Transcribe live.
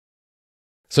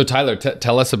So Tyler,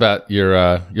 tell us about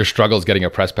your struggles getting a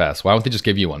press pass. Why don't they just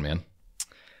give you one, man?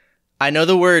 I know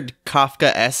the word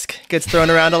Kafka-esque gets thrown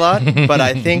around a lot, but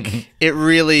I think it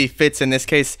really fits in this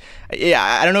case. Yeah,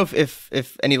 I don't know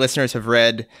if any listeners have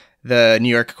read the New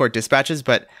York court dispatches,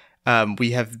 but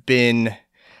we have been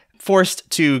forced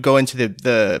to go into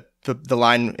the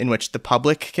line in which the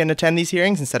public can attend these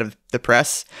hearings instead of the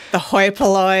press. The hoi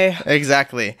polloi.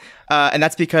 Exactly. And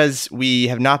that's because we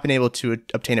have not been able to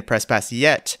obtain a press pass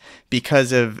yet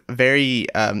because of very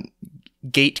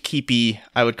gatekeepy,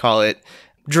 I would call it,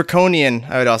 draconian,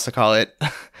 I would also call it,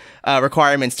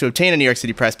 requirements to obtain a New York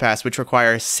City press pass, which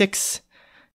require 6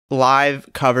 live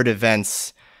covered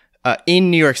events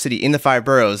in New York City, in the 5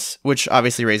 boroughs, which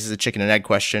obviously raises a chicken and egg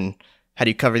question. How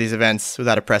do you cover these events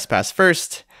without a press pass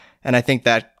first? And I think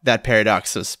that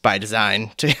paradox was by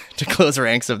design to close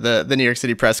ranks of the New York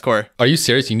City press corps. Are you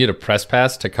serious? You need a press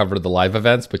pass to cover the live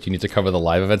events, but you need to cover the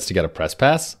live events to get a press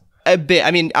pass? A bit. I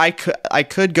mean, I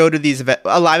could go to these events.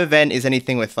 A live event is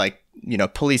anything with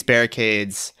police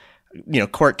barricades,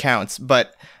 court counts,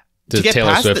 but does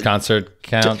Taylor Swift concert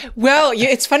count? Well,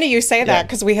 it's funny you say that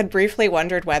because we had briefly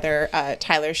wondered whether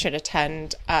Tyler should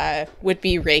attend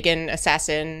would-be Reagan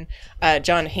assassin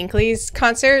John Hinckley's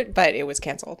concert, but it was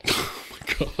canceled. Oh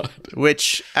my God.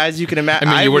 Which, as you can imagine,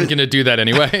 I mean, you weren't going to do that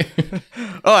anyway.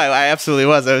 Oh, I absolutely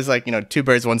was. I was like, 2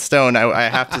 birds, 1 stone. I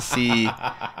have to see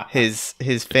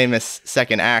his famous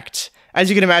second act. As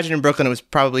you can imagine, in Brooklyn, it was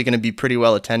probably going to be pretty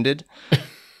well attended.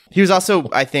 He was also,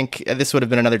 I think, this would have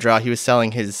been another draw. He was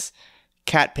selling his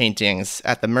cat paintings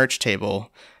at the merch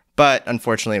table, but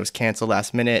unfortunately, it was canceled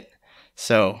last minute.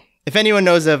 So, if anyone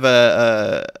knows of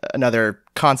another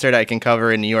concert I can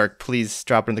cover in New York, please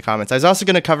drop it in the comments. I was also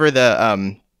going to cover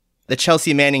the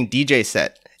Chelsea Manning DJ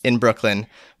set in Brooklyn,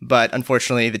 but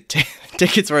unfortunately, the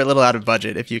tickets were a little out of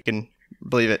budget, if you can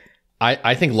believe it.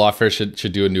 I think Lawfare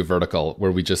should do a new vertical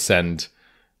where we just send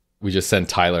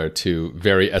Tyler to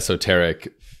very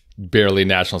esoteric, barely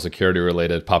national security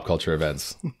related pop culture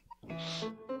events.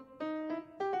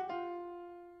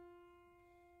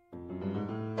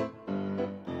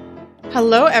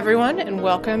 Hello, everyone, and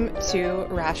welcome to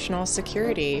Rational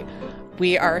Security.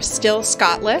 We are still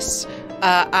Scottless.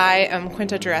 I am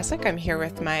Quinta Jurassic. I'm here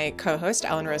with my co-host,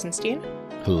 Ellen Rosenstein.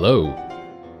 Hello.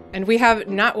 And we have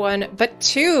not one, but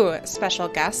 2 special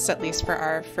guests, at least for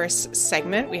our first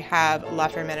segment. We have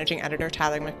Lawfare Managing Editor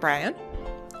Tyler McBrien.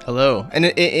 Hello. And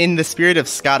in the spirit of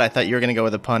Scott, I thought you were going to go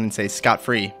with a pun and say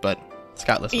scot-free, but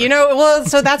Scottless.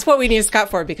 So that's what we need Scott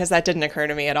for, because that didn't occur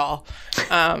to me at all.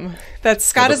 That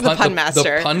Scott is the pun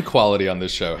master. The pun quality on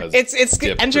this show has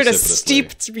entered a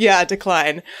steep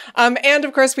decline. And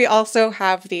of course, we also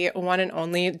have the one and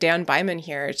only Dan Byman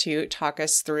here to talk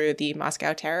us through the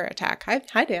Moscow terror attack.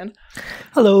 Hi, Dan.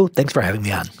 Hello. Thanks for having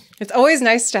me on. It's always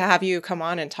nice to have you come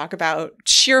on and talk about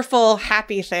cheerful,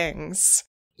 happy things.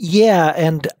 Yeah,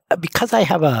 and because I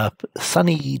have a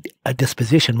sunny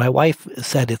disposition, my wife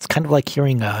said it's kind of like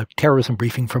hearing a terrorism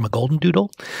briefing from a Goldendoodle.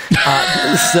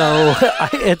 So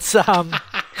it's,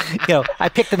 I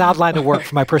picked an odd line of work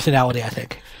for my personality, I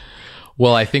think.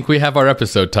 Well, I think we have our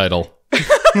episode title.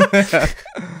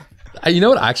 You know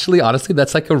what? Actually, honestly,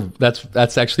 that's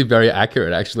actually very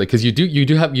accurate. Actually, because you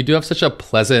do have such a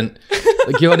pleasant,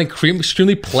 you have an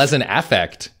extremely pleasant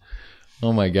affect.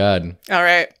 Oh my God! All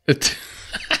right.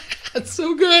 That's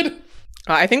so good.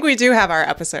 I think we do have our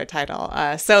episode title.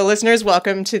 So listeners,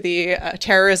 welcome to the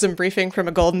Terrorism Briefing from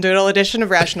a Goldendoodle edition of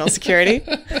Rational Security.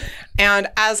 And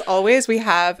as always, we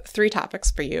have 3 topics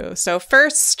for you. So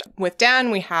first, with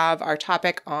Dan, we have our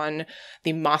topic on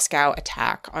the Moscow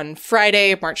attack. On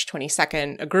Friday, March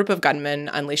 22nd, a group of gunmen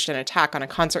unleashed an attack on a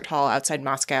concert hall outside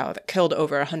Moscow that killed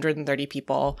over 130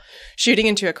 people, shooting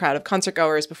into a crowd of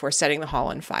concertgoers before setting the hall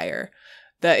on fire.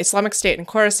 The Islamic State in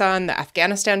Khorasan, the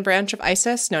Afghanistan branch of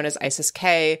ISIS, known as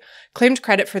ISIS-K, claimed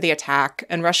credit for the attack,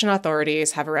 and Russian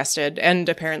authorities have arrested and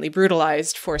apparently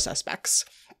brutalized 4 suspects.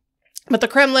 But the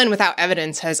Kremlin, without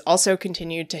evidence, has also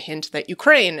continued to hint that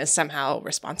Ukraine is somehow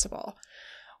responsible.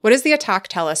 What does the attack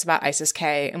tell us about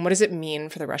ISIS-K, and what does it mean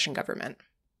for the Russian government?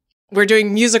 We're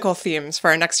doing musical themes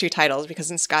for our next 2 titles because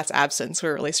in Scott's absence,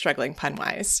 we're really struggling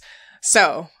pun-wise.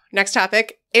 So, next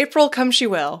topic, April come she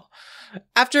will.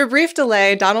 After a brief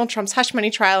delay, Donald Trump's hush money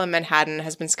trial in Manhattan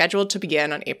has been scheduled to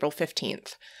begin on April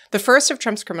 15th, the first of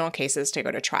Trump's criminal cases to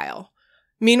go to trial.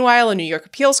 Meanwhile, a New York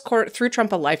appeals court threw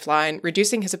Trump a lifeline,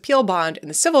 reducing his appeal bond in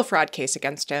the civil fraud case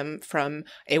against him from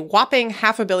a whopping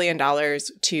 $500 million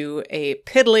to a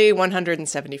piddly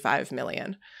 $175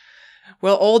 million.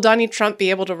 Will old Donny Trump be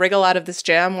able to wriggle out of this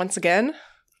jam once again?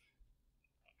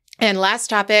 And last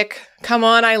topic, come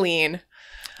on, Aileen.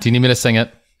 Do you need me to sing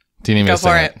it? Do you need me Go to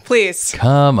sing for it, please.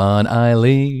 Come on,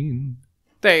 Aileen.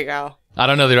 There you go. I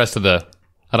don't know the rest of the.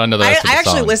 I don't know the rest of the I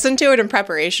actually song. listened to it in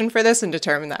preparation for this and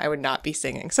determined that I would not be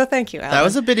singing. So thank you, Alan. That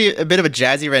was a bit of a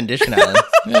jazzy rendition, Alan.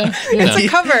 It's a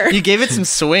cover. You gave it some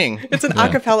swing. It's an a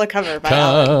cappella cover by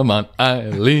Alan. Come on,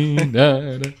 Aileen.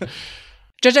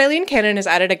 Judge Aileen Cannon is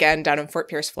at it again down in Fort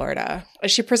Pierce, Florida. As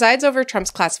she presides over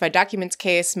Trump's classified documents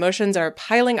case, motions are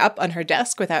piling up on her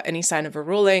desk without any sign of a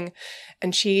ruling,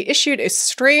 and she issued a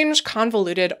strange,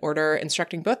 convoluted order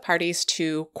instructing both parties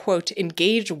to, quote,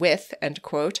 engage with, end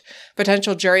quote,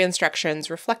 potential jury instructions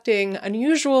reflecting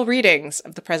unusual readings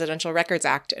of the Presidential Records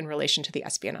Act in relation to the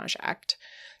Espionage Act.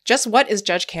 Just what is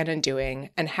Judge Cannon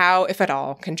doing, and how, if at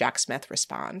all, can Jack Smith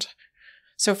respond?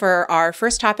 So for our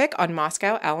first topic on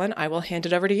Moscow, Alan, I will hand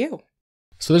it over to you.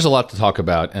 So there's a lot to talk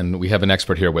about, and we have an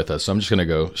expert here with us. So I'm just going to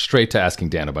go straight to asking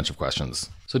Dan a bunch of questions.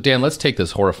 So Dan, let's take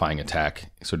this horrifying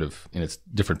attack sort of in its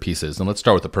different pieces, and let's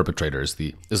start with the perpetrators,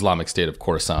 the Islamic State of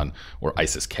Khorasan, or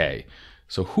ISIS-K.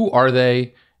 So who are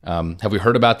they? Have we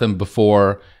heard about them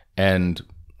before, and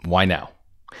why now?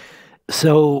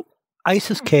 So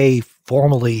ISIS-K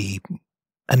formally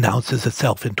announces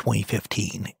itself in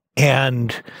 2015.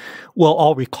 And we'll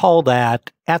all recall that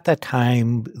at that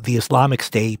time, the Islamic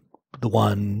State, the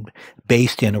one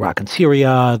based in Iraq and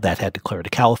Syria that had declared a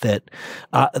caliphate,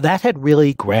 that had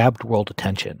really grabbed world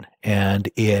attention. And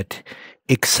it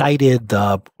excited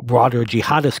the broader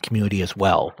jihadist community as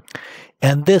well.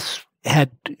 And this had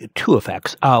two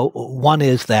effects. One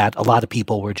is that a lot of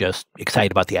people were just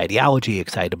excited about the ideology,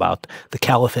 excited about the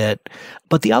caliphate.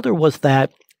 But the other was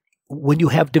that when you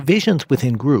have divisions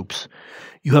within groups,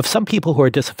 you have some people who are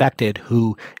disaffected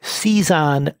who seize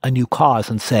on a new cause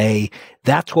and say,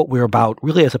 that's what we're about,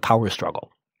 really as a power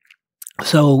struggle.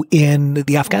 So in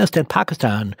the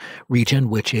Afghanistan-Pakistan region,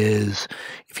 which is,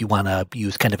 if you want to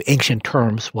use kind of ancient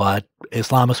terms, what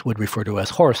Islamists would refer to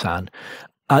as Khorasan,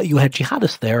 you had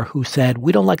jihadists there who said,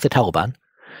 we don't like the Taliban,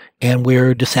 and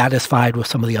we're dissatisfied with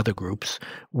some of the other groups.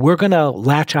 We're going to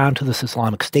latch on to this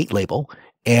Islamic State label,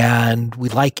 and we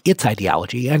like its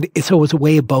ideology. And so it was a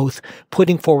way of both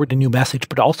putting forward a new message,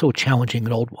 but also challenging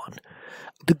an old one.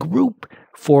 The group,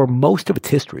 for most of its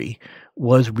history,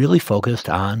 was really focused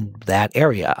on that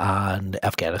area, on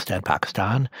Afghanistan,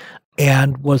 Pakistan,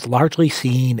 and was largely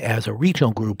seen as a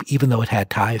regional group, even though it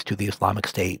had ties to the Islamic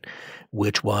State,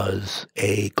 which was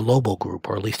a global group,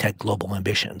 or at least had global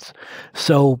ambitions.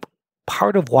 So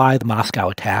part of why the Moscow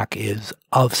attack is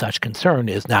of such concern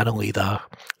is not only the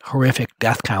horrific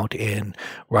death count in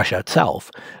Russia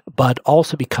itself, but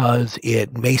also because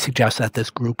it may suggest that this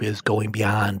group is going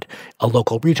beyond a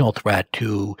local regional threat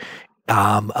to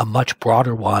a much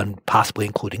broader one, possibly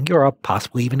including Europe,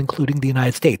 possibly even including the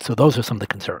United States. So those are some of the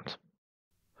concerns.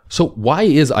 So why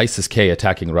is ISIS-K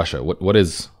attacking Russia? What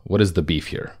is the beef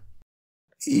here?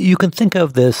 You can think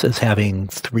of this as having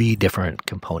three different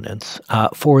components.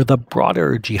 For the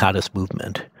broader jihadist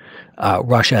movement,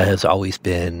 Russia has always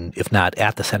been, if not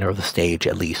at the center of the stage,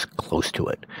 at least close to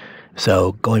it.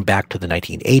 So going back to the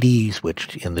 1980s,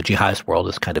 which in the jihadist world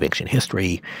is kind of ancient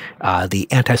history, the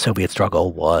anti-Soviet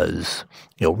struggle was,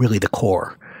 really the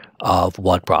core of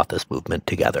what brought this movement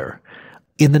together.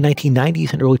 In the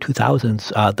 1990s and early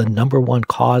 2000s, the number one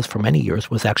cause for many years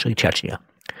was actually Chechnya.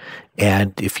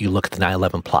 And if you look at the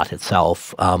 9/11 plot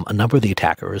itself, a number of the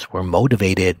attackers were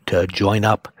motivated to join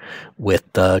up with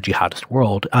the jihadist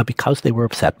world because they were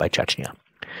upset by Chechnya.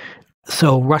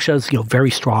 So Russia's very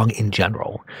strong in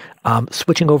general.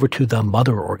 Switching over to the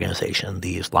mother organization,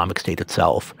 the Islamic State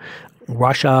itself,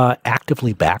 Russia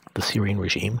actively backed the Syrian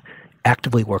regime,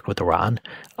 actively worked with Iran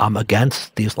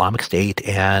against the Islamic State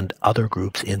and other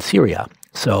groups in Syria.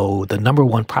 So the number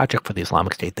one project for the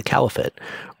Islamic State, the Caliphate,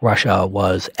 Russia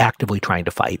was actively trying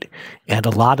to fight. And a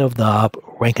lot of the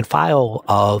rank and file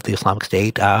of the Islamic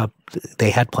State, they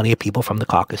had plenty of people from the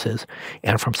Caucasus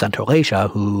and from Central Asia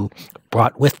who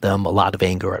brought with them a lot of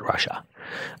anger at Russia.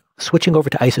 Switching over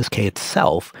to ISIS-K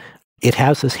itself, it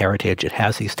has this heritage, it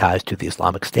has these ties to the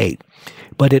Islamic State,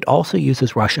 but it also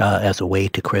uses Russia as a way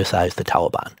to criticize the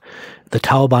Taliban. The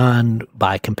Taliban,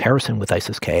 by comparison with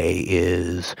ISIS-K,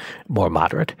 is more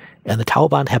moderate, and the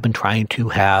Taliban have been trying to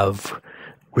have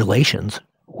relations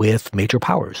with major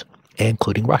powers,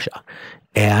 including Russia.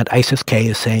 And ISIS-K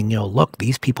is saying, look,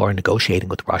 these people are negotiating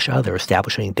with Russia. They're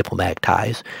establishing diplomatic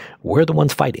ties. We're the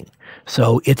ones fighting.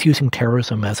 So it's using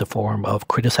terrorism as a form of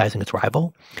criticizing its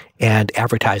rival and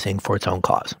advertising for its own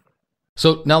cause.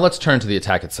 So now let's turn to the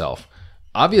attack itself.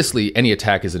 Obviously, any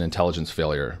attack is an intelligence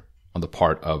failure on the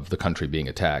part of the country being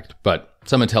attacked. But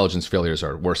some intelligence failures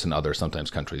are worse than others. Sometimes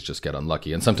countries just get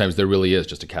unlucky, and sometimes there really is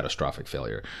just a catastrophic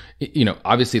failure.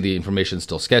 Obviously the information is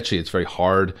still sketchy. It's very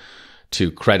hard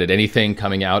to credit anything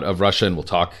coming out of Russia, and we'll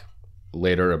talk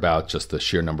later about just the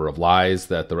sheer number of lies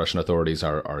that the Russian authorities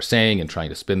are saying and trying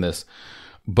to spin this.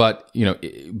 But,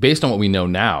 based on what we know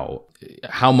now,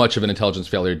 how much of an intelligence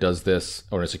failure does this,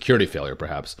 or a security failure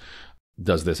perhaps,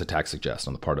 does this attack suggest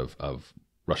on the part of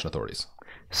Russian authorities?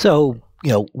 So,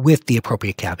 with the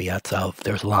appropriate caveats of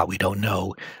there's a lot we don't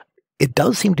know, it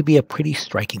does seem to be a pretty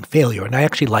striking failure. And I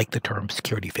actually like the term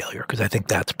security failure because I think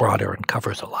that's broader and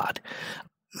covers a lot.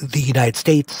 The United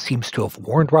States seems to have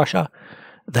warned Russia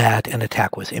that an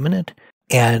attack was imminent,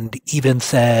 and even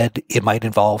said it might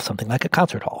involve something like a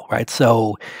concert hall, right?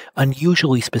 So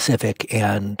unusually specific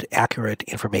and accurate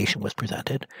information was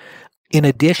presented. In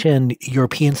addition,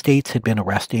 European states had been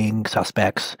arresting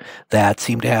suspects that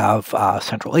seemed to have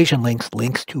Central Asian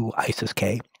links to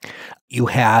ISIS-K. You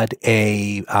had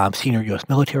a senior U.S.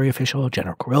 military official,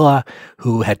 General Kurilla,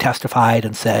 who had testified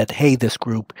and said, hey, this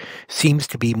group seems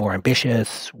to be more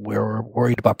ambitious. We're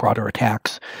worried about broader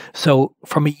attacks. So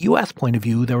from a U.S. point of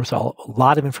view, there was a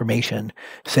lot of information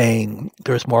saying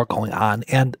there's more going on.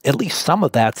 And at least some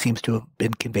of that seems to have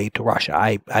been conveyed to Russia.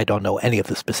 I don't know any of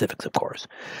the specifics, of course.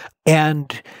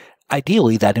 And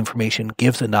ideally, that information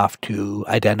gives enough to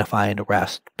identify and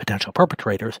arrest potential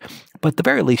perpetrators, but at the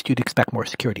very least, you'd expect more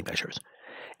security measures.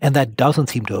 And that doesn't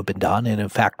seem to have been done. And in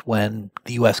fact, when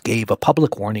the U.S. gave a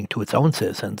public warning to its own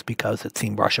citizens because it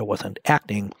seemed Russia wasn't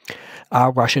acting,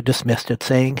 Russia dismissed it,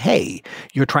 saying, hey,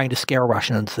 you're trying to scare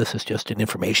Russians. This is just an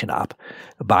information op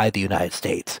by the United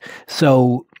States.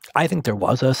 So I think there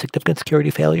was a significant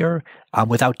security failure.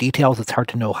 Without details, it's hard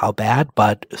to know how bad,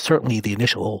 but certainly the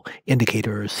initial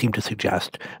indicators seem to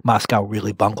suggest Moscow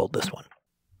really bungled this one.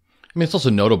 I mean, it's also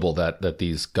notable that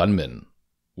these gunmen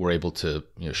were able to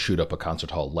shoot up a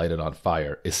concert hall, light it on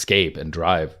fire, escape, and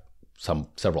drive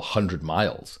several hundred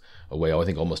miles away. I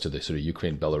think almost to the sort of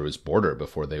Ukraine-Belarus border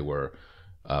before they were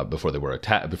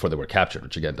captured,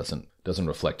 which again doesn't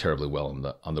reflect terribly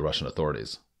well on the Russian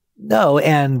authorities. No,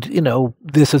 and,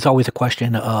 this is always a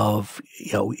question of,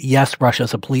 yes,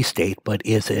 Russia's a police state, but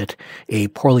is it a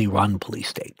poorly run police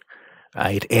state,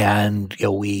 right? And,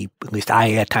 at least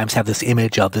I at times have this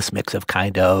image of this mix of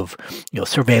kind of,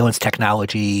 surveillance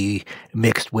technology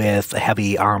mixed with a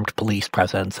heavy armed police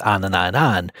presence on and on and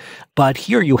on. But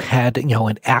here you had,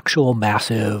 an actual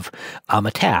massive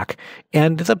attack,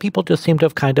 and the people just seem to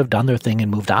have kind of done their thing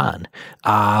and moved on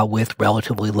with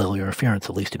relatively little interference,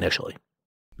 at least initially.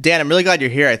 Dan, I'm really glad you're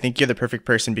here. I think you're the perfect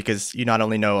person because you not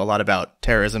only know a lot about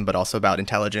terrorism, but also about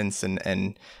intelligence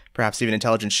and perhaps even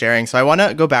intelligence sharing. So I want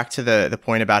to go back to the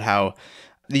point about how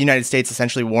the United States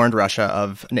essentially warned Russia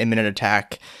of an imminent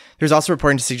attack. There's also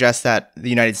reporting to suggest that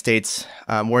the United States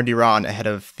warned Iran ahead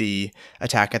of the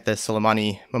attack at the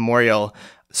Soleimani Memorial.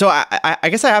 So I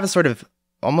guess I have a sort of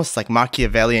almost like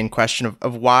Machiavellian question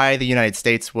of why the United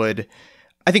States would,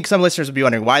 I think some listeners would be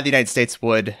wondering why the United States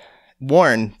would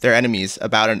warn their enemies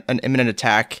about an imminent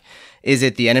attack. Is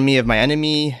it the enemy of my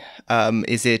enemy?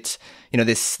 Is it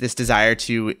this desire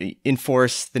to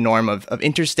enforce the norm of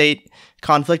interstate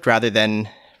conflict rather than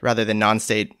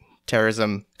non-state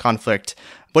terrorism conflict?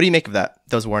 What do you make of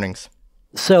those warnings?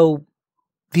 So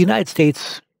the United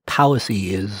States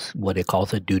policy is what it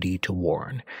calls a duty to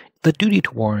warn. The duty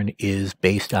to warn is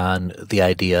based on the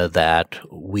idea that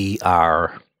we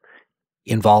are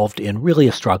involved in really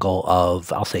a struggle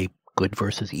of, I'll say, good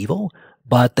versus evil,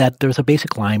 but that there's a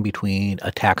basic line between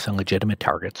attacks on legitimate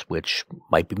targets, which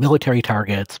might be military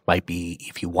targets, might be,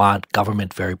 if you want,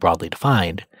 government very broadly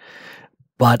defined,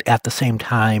 but at the same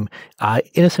time,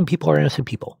 innocent people are innocent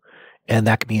people. And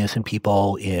that could be innocent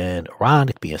people in Iran,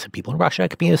 it could be innocent people in Russia, it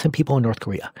could be innocent people in North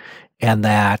Korea. And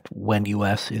that when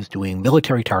U.S. is doing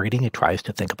military targeting, it tries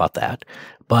to think about that.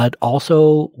 But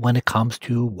also when it comes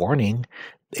to warning,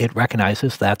 it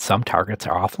recognizes that some targets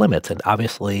are off limits, and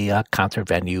obviously a concert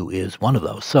venue is one of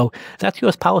those. So that's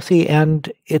U.S. policy,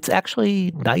 and it's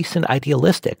actually nice and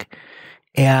idealistic,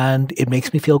 and it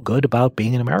makes me feel good about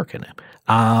being an American.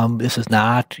 This is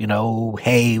not,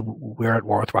 hey, we're at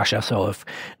war with Russia, so if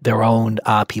their own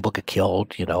people get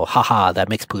killed, haha, that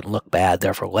makes Putin look bad,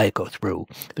 therefore let it go through.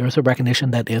 There's a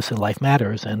recognition that innocent life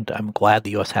matters, and I'm glad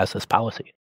the U.S. has this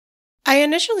policy. I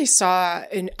initially saw,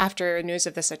 after news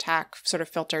of this attack sort of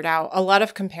filtered out, a lot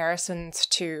of comparisons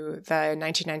to the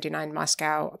 1999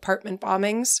 Moscow apartment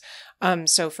bombings.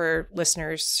 So for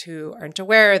listeners who aren't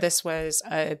aware, this was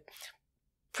a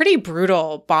pretty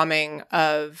brutal bombing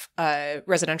of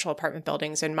residential apartment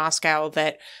buildings in Moscow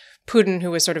that Putin,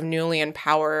 who was sort of newly in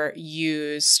power,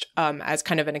 used as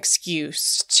kind of an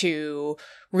excuse to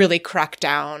really crack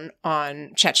down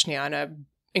on Chechnya in a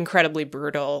incredibly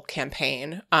brutal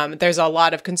campaign. There's a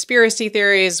lot of conspiracy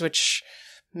theories, which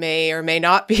may or may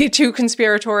not be too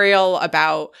conspiratorial,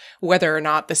 about whether or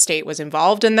not the state was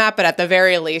involved in that. But at the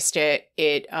very least,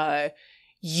 it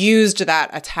used that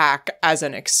attack as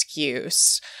an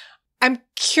excuse. I'm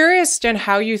curious, Jen,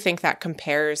 how you think that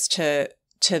compares to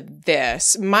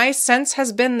this. My sense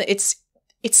has been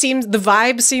it seems the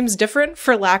vibe seems different,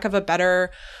 for lack of a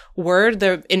better word.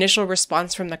 The initial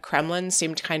response from the Kremlin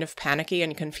seemed kind of panicky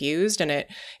and confused, and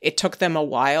it took them a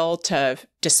while to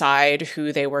decide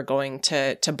who they were going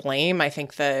to blame. I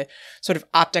think the sort of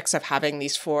optics of having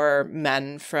these 4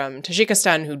 men from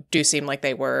Tajikistan who do seem like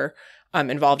they were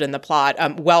involved in the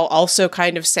plot, while also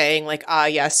kind of saying like,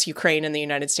 yes, Ukraine and the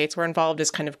United States were involved,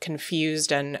 is kind of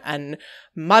confused and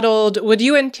muddled. Would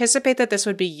you anticipate that this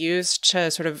would be used to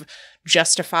sort of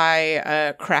justify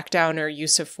a crackdown or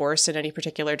use of force in any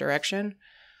particular direction?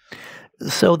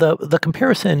 So the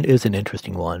comparison is an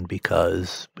interesting one,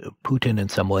 because Putin in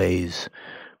some ways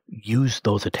used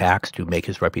those attacks to make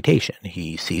his reputation.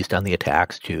 He seized on the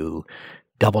attacks to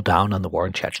double down on the war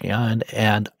in Chechnya,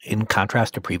 and in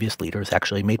contrast to previous leaders,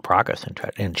 actually made progress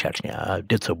in Chechnya,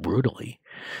 did so brutally.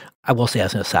 I will say,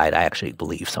 as an aside, I actually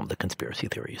believe some of the conspiracy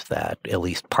theories that at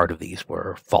least part of these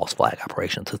were false flag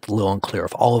operations. It's a little unclear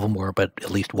if all of them were, but at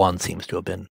least one seems to have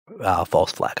been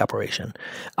false flag operation.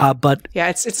 But yeah,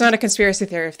 it's not a conspiracy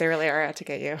theory if they really are out to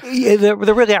get you. Yeah, there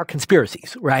really are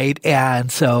conspiracies, right?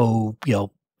 And so,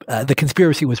 the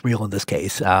conspiracy was real in this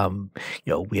case.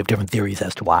 We have different theories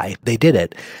as to why they did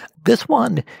it. This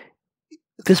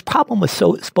problem was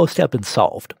supposed to have been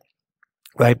solved,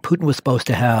 right? Putin was supposed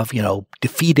to have,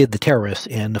 defeated the terrorists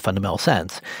in the fundamental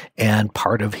sense. And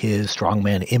part of his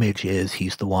strongman image is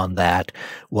he's the one that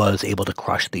was able to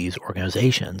crush these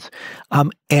organizations.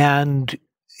 And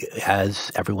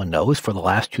as everyone knows, for the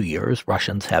last 2 years,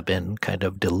 Russians have been kind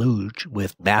of deluged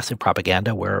with massive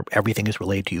propaganda where everything is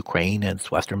related to Ukraine and its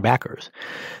Western backers.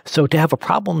 So to have a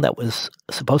problem that was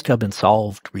supposed to have been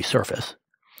solved resurface,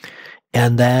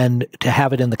 and then to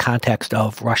have it in the context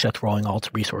of Russia throwing all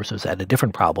its resources at a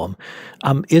different problem,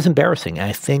 is embarrassing. And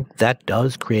I think that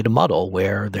does create a muddle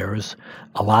where there's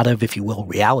a lot of, if you will,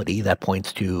 reality that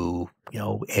points to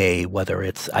whether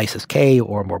it's ISIS-K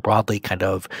or more broadly kind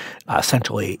of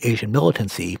Central Asian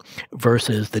militancy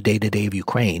versus the day-to-day of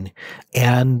Ukraine.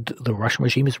 And the Russian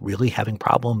regime is really having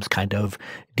problems kind of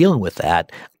dealing with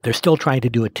that. They're still trying to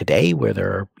do it today, where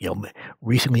they're,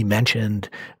 recently mentioned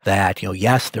that,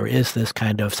 yes, there is this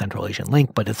kind of Central Asian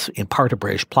link, but it's in part a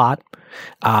British plot,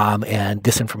 and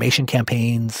disinformation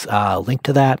campaigns linked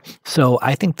to that. So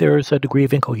I think there's a degree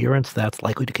of incoherence that's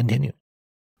likely to continue.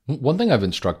 One thing I've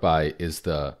been struck by is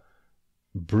the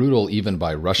brutal, even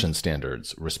by Russian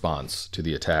standards, response to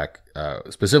the attack,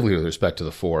 specifically with respect to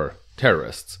the 4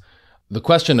 terrorists. The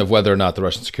question of whether or not the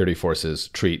Russian security forces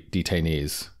treat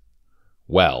detainees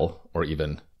well, or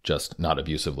even just not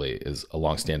abusively, is a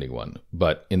longstanding one.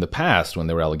 But in the past, when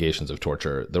there were allegations of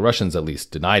torture, the Russians at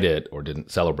least denied it or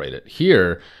didn't celebrate it.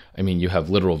 Here, you have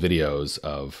literal videos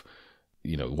of,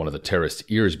 one of the terrorists'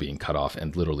 ears being cut off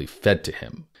and literally fed to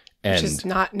him. Which is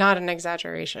not an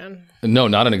exaggeration. No,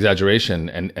 not an exaggeration.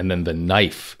 And then the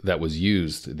knife that was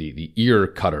used, the ear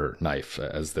cutter knife,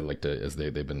 as they like to,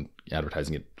 they've been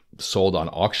advertising it, sold on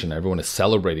auction. Everyone is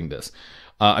celebrating this.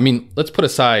 Let's put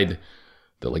aside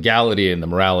the legality and the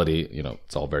morality.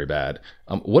 It's all very bad.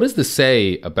 What does this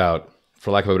say about,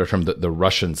 for lack of a better term, the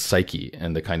Russian psyche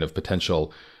and the kind of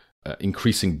potential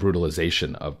increasing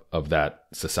brutalization of that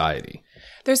society?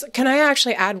 Can I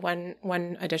actually add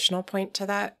one additional point to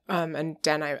that? And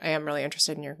Dan, I am really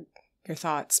interested in your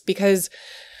thoughts, because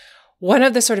one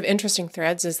of the sort of interesting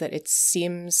threads is that it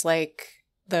seems like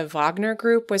the Wagner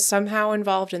group was somehow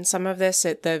involved in some of this.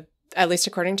 At least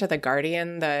according to The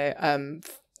Guardian, the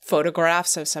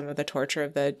photographs of some of the torture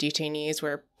of the detainees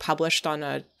were published on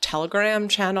a Telegram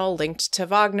channel linked to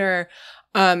Wagner.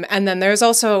 And then there's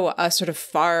also a sort of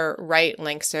far right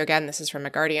link. So again, this is from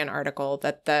a Guardian article,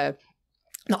 that the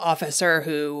officer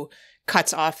who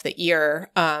cuts off the ear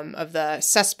of the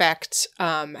suspect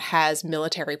has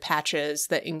military patches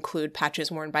that include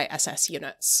patches worn by SS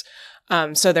units.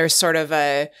 So there's sort of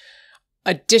a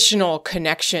additional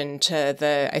connection to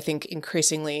the, I think,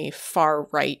 increasingly far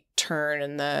right turn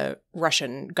in the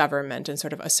Russian government and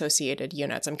sort of associated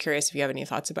units. I'm curious if you have any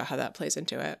thoughts about how that plays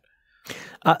into it.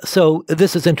 So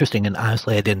this is interesting, and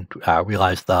honestly, I didn't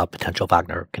realize the potential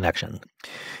Wagner connection.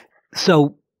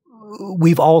 So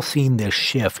we've all seen this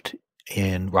shift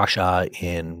in Russia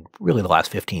in really the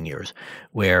last 15 years,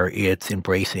 where it's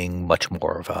embracing much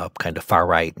more of a kind of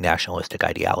far-right nationalistic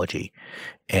ideology.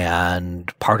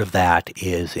 And part of that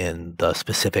is in the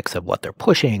specifics of what they're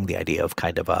pushing, the idea of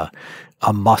kind of a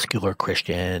muscular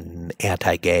Christian,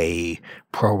 anti-gay,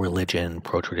 pro-religion,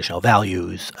 pro-traditional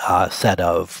values set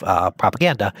of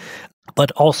propaganda,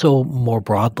 but also more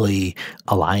broadly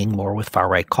aligning more with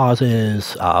far-right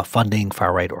causes, funding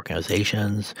far-right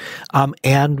organizations.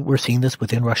 And we're seeing this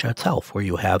within Russia itself, where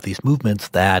you have these movements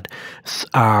that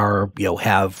are,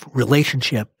 have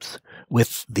relationships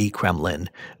with the Kremlin,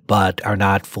 but are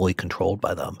not fully controlled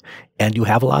by them. And you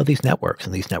have a lot of these networks,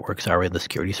 and these networks are in the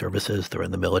security services, they're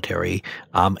in the military,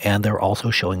 and they're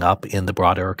also showing up in the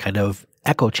broader kind of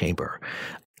echo chamber.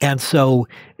 And so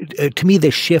to me,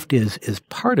 this shift is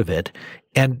part of it.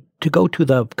 And to go to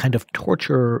the kind of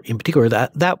torture in particular,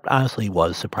 that honestly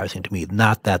was surprising to me.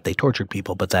 Not that they tortured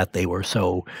people, but that they were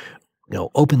so,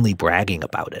 openly bragging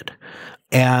about it.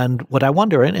 And what I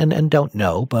wonder, and don't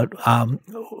know, but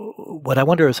what I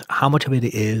wonder is how much of it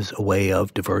is a way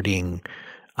of diverting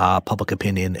public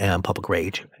opinion and public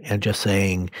rage and just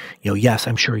saying, yes,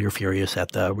 I'm sure you're furious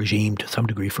at the regime to some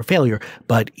degree for failure,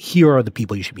 but here are the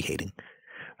people you should be hating.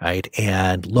 Right.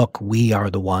 And look, we are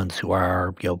the ones who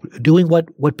are, doing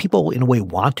what people in a way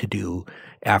want to do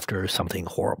after something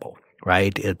horrible.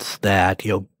 Right. It's that,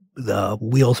 the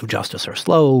wheels of justice are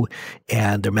slow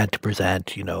and they're meant to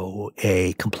present,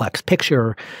 a complex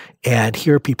picture. And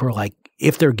here people are like,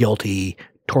 if they're guilty,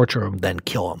 torture them, then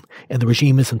kill them. And the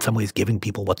regime is in some ways giving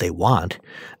people what they want,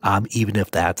 even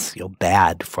if that's,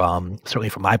 bad certainly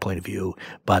from my point of view.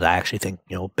 But I actually think,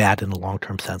 bad in the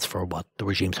long-term sense for what the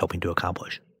regime's hoping to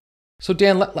accomplish. So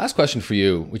Dan, last question for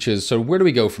you, which is, so where do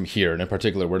we go from here? And in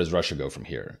particular, where does Russia go from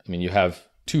here? I mean, you have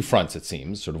two fronts, it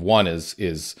seems. Sort of one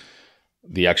is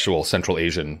the actual Central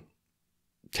Asian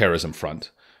terrorism front.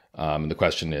 And the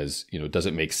question is, does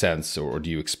it make sense, or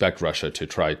do you expect Russia to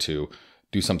try to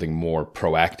do something more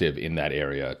proactive in that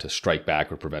area to strike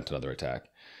back or prevent another attack?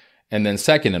 And then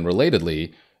second, and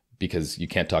relatedly, because you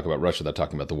can't talk about Russia without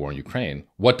talking about the war in Ukraine,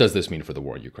 what does this mean for the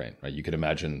war in Ukraine? Right? You could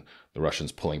imagine the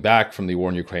Russians pulling back from the war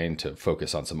in Ukraine to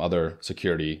focus on some other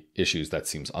security issues. That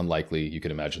seems unlikely. You could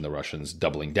imagine the Russians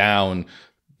doubling down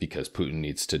because Putin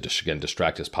needs to, again,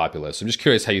 distract his populace. I'm just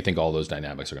curious how you think all those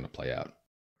dynamics are going to play out.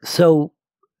 So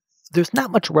there's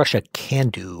not much Russia can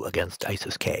do against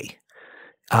ISIS-K.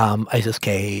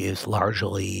 ISIS-K is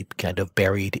largely kind of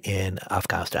buried in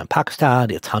Afghanistan,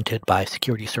 Pakistan. It's hunted by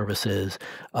security services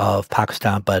of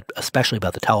Pakistan, but especially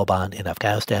by the Taliban in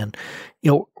Afghanistan.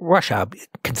 Russia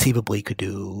conceivably could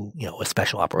do, a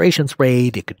special operations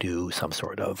raid. It could do some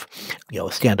sort of,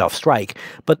 standoff strike,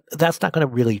 but that's not going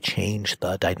to really change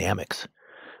the dynamics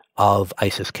of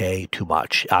ISIS-K too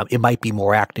much. It might be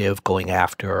more active going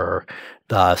after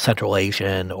the Central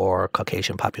Asian or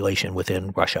Caucasian population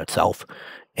within Russia itself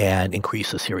and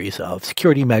increase a series of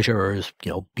security measures,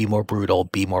 be more brutal,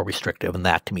 be more restrictive. And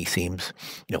that to me seems,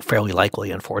 fairly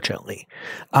likely, unfortunately.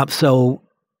 So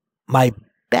my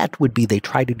bet would be they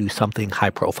try to do something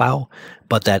high profile,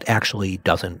 but that actually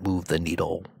doesn't move the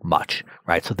needle much,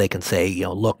 right? So they can say,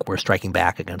 look, we're striking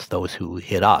back against those who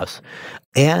hit us.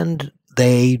 And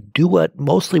they do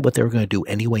mostly what they were going to do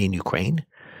anyway in Ukraine,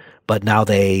 but now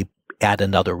they add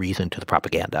another reason to the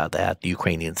propaganda that the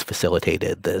Ukrainians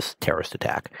facilitated this terrorist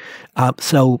attack.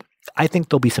 So I think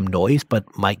there'll be some noise, but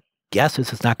my guess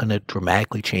is it's not going to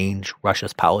dramatically change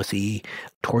Russia's policy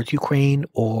towards Ukraine,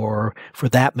 or for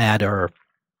that matter,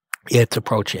 its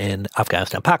approach in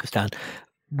Afghanistan, Pakistan,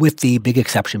 with the big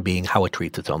exception being how it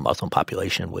treats its own Muslim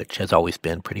population, which has always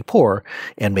been pretty poor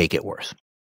and may get worse.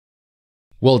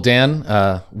 Well, Dan,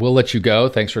 we'll let you go.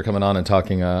 Thanks for coming on and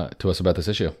talking to us about this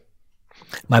issue.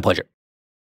 My pleasure.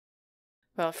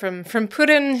 Well, from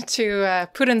Putin to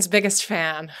Putin's biggest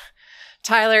fan,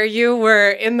 Tyler, you were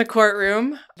in the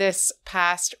courtroom this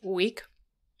past week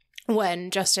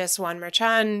when Justice Juan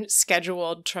Merchan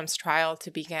scheduled Trump's trial to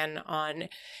begin on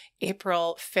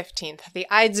April 15th, the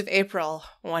Ides of April,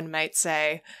 one might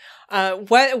say.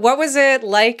 What was it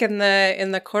like in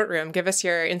the courtroom? Give us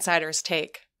your insider's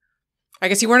take. I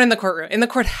guess you weren't in the courtroom, in the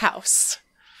courthouse.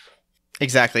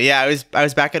 Exactly. Yeah, I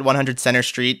was back at 100 Center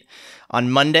Street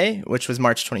on Monday, which was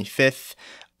March 25th.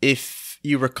 If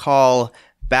you recall,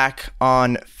 back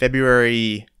on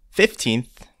February 15th,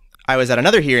 I was at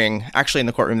another hearing, actually in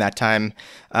the courtroom that time,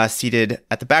 seated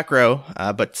at the back row,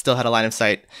 but still had a line of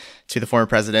sight to the former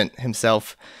president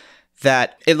himself,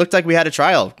 that it looked like we had a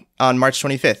trial on March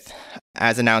 25th,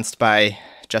 as announced by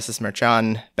Justice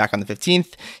Merchan back on the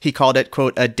 15th. He called it,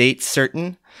 quote, a date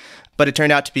certain, but it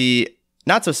turned out to be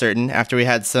not so certain after we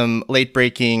had some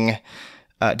late-breaking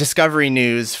discovery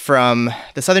news from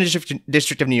the Southern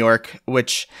District of New York,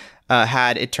 which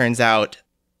had, it turns out,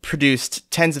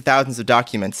 produced tens of thousands of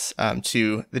documents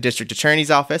to the district attorney's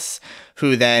office,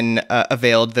 who then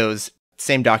availed those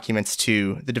same documents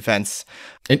to the defense.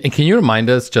 And can you remind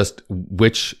us just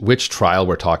which trial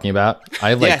we're talking about?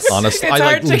 I Yes. honestly, It's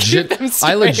hard to keep them I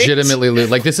straight. legitimately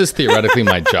this is theoretically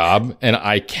my job, and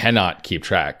I cannot keep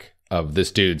track of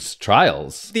this dude's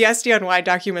trials. The SDNY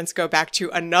documents go back to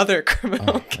another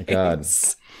criminal case. My God.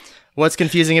 What's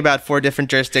confusing about 4 different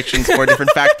jurisdictions, 4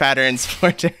 different fact patterns,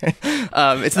 4 different,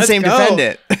 it's the Let's same go.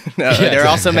 defendant. No, there are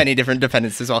also many different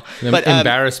defendants as well. But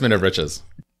Embarrassment of riches.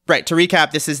 right, to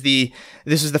recap, this is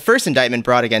the first indictment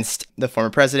brought against the former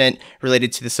president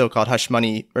related to the so-called hush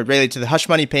money, or related to the hush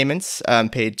money payments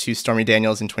paid to Stormy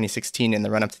Daniels in 2016 in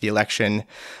the run-up to the election.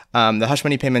 The hush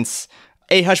money payments.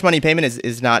 A hush money payment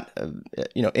is not,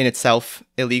 in itself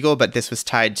illegal, but this was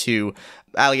tied to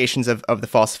allegations of the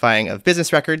falsifying of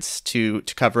business records to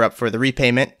cover up for the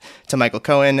repayment to Michael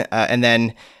Cohen. And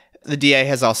then the DA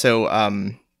has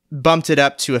also bumped it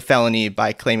up to a felony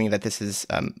by claiming that this is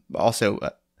also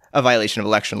a violation of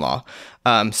election law.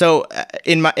 So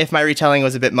if my retelling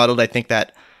was a bit muddled, I think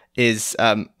that is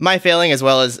my failing, as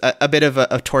well as a bit of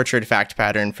a tortured fact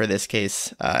pattern for this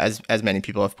case, as many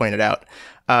people have pointed out.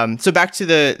 So back to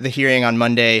the hearing on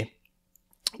Monday,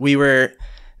 we were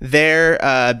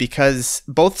there because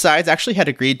both sides actually had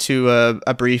agreed to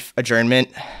a brief adjournment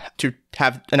to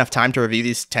have enough time to review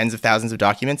these tens of thousands of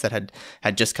documents that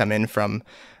had just come in from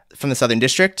the Southern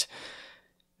District.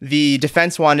 The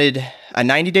defense wanted a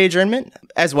 90-day adjournment,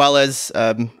 as well as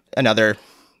another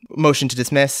motion to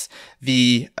dismiss.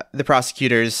 The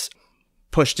prosecutors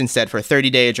pushed instead for a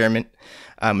 30-day adjournment,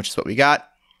 which is what we got.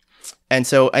 And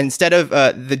so instead of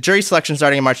the jury selection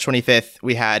starting on March 25th,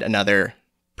 we had another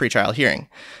pretrial hearing.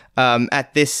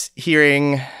 At this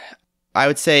hearing, I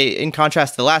would say, in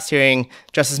contrast to the last hearing,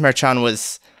 Justice Merchan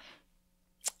was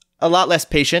a lot less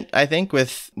patient, I think,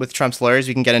 with Trump's lawyers.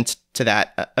 We can get into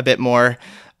that a bit more.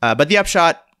 But the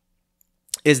upshot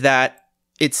is that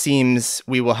it seems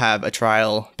we will have a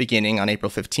trial beginning on April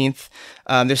 15th.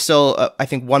 There's still, I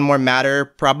think, one more matter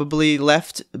probably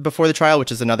left before the trial,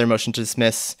 which is another motion to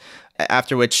dismiss,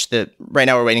 after which right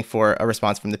now we're waiting for a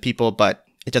response from the people, but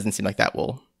it doesn't seem like that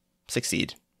will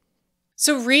succeed.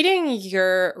 So reading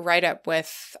your write-up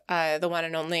with the one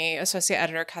and only associate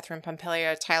editor, Catherine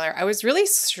Pompilio Tyler, I was really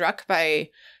struck by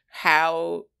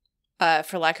how,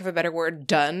 for lack of a better word,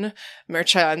 done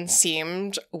Merchan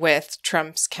seemed with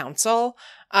Trump's counsel.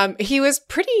 He was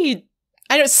pretty,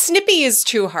 snippy is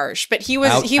too harsh, but he was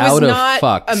out not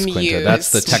of fucks, amused. Quinta.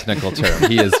 That's the technical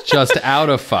term. He is just out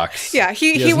of fucks. Yeah,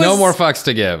 he has was, no more fucks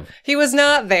to give. He was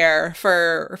not there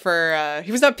for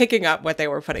he was not picking up what they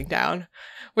were putting down.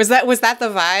 Was that the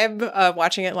vibe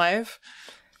watching it live?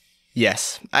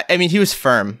 Yes. I mean, he was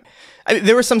firm.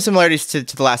 There were some similarities to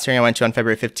the last hearing I went to on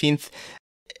February 15th.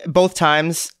 Both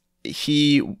times,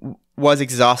 he was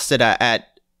exhausted at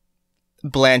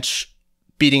Blanche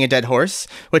beating a dead horse,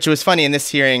 which was funny. In this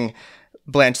hearing,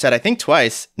 Blanche said, I think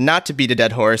twice, not to beat a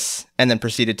dead horse, and then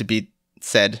proceeded to beat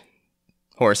said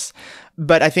horse.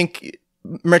 But I think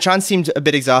Merchan seemed a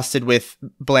bit exhausted with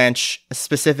Blanche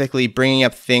specifically bringing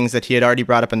up things that he had already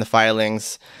brought up in the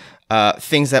filings,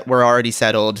 things that were already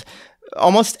settled.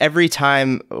 Almost every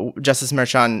time Justice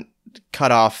Merchan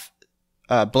cut off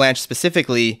Blanche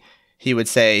specifically, he would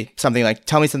say something like,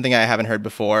 tell me something I haven't heard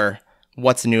before.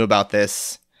 What's new about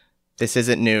this? This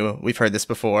isn't new. We've heard this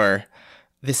before.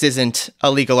 This isn't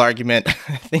a legal argument,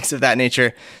 things of that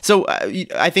nature. So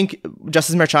I think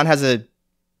Justice Merchan has a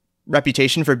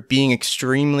reputation for being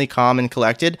extremely calm and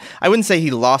collected. I wouldn't say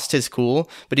he lost his cool,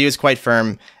 but he was quite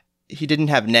firm. He didn't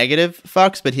have negative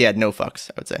fucks, but he had no fucks,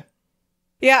 I would say.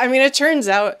 Yeah, I mean, it turns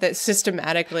out that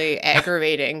systematically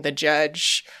aggravating the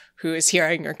judge who is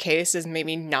hearing your case is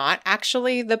maybe not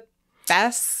actually the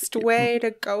best way to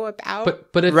go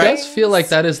about. But it does feel like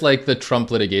that is like the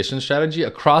Trump litigation strategy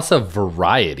across a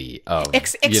variety of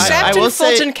except will in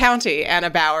say- Fulton County, Anna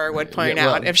Bauer would point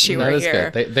out if she were here.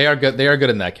 Good. They are good. They are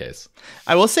good in that case.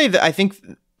 I will say that I think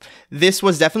this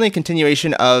was definitely a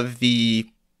continuation of the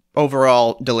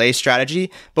overall delay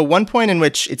strategy, but one point in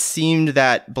which it seemed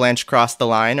that Blanche crossed the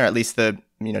line, or at least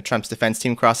Trump's defense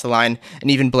team crossed the line,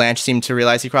 and even Blanche seemed to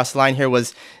realize he crossed the line here,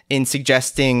 was in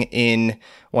suggesting in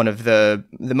one of the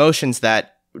motions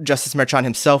that Justice Merchan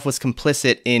himself was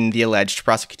complicit in the alleged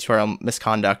prosecutorial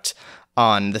misconduct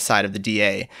on the side of the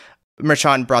DA.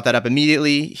 Merchan brought that up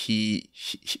immediately. He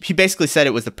basically said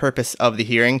it was the purpose of the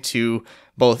hearing to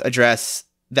both address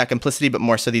that complicity, but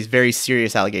more so these very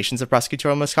serious allegations of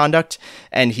prosecutorial misconduct,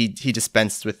 and he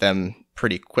dispensed with them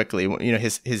pretty quickly. You know,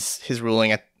 his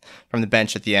ruling from the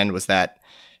bench at the end was that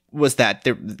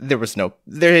there is no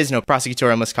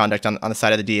prosecutorial misconduct on the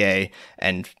side of the DA,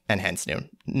 and hence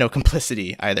no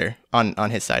complicity either on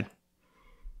his side.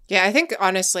 Yeah, I think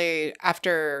honestly,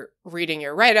 after reading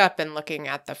your write-up and looking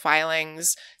at the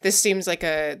filings, this seems like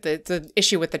the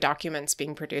issue with the documents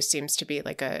being produced seems to be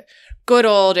like a good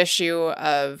old issue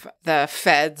of the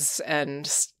feds and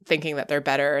thinking that they're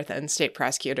better than state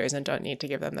prosecutors and don't need to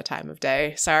give them the time of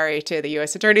day. Sorry to the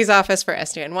U.S. Attorney's Office for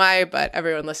SDNY, but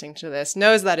everyone listening to this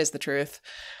knows that is the truth.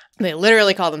 They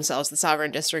literally call themselves the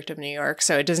Sovereign District of New York,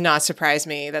 so it does not surprise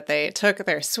me that they took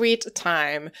their sweet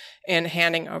time in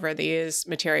handing over these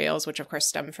materials, which of course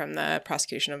stem from the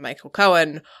prosecution of Michael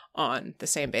Cohen on the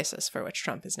same basis for which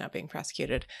Trump is now being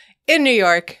prosecuted in New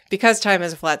York, because time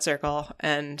is a flat circle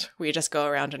and we just go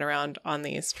around and around on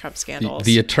these Trump scandals.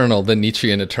 The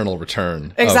Nietzschean eternal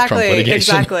return exactly, of Trump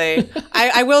litigation. Exactly.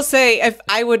 I will say, if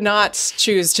I would not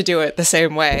choose to do it the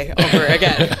same way over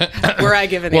again, were I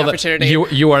given the opportunity.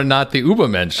 You are not the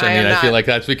Übermensch. I feel like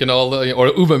that's, we can all, or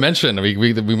Übermenschen,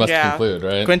 we must conclude,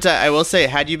 right? Quinta, I will say,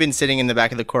 had you been sitting in the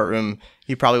back of the courtroom,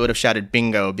 you probably would have shouted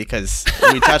bingo, because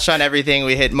we touched on everything.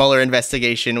 We hit Mueller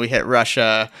investigation, we hit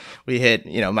Russia, we hit,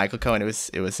 Michael Cohen. It was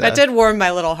that did warm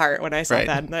my little heart when I saw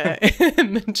that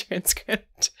in the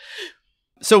transcript.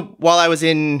 So while I was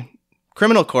in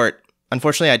criminal court,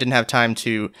 unfortunately, I didn't have time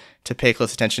to pay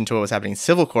close attention to what was happening in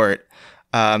civil court.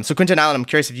 So Quinta and Alan, I'm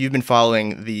curious if you've been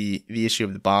following the issue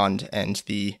of the bond and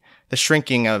the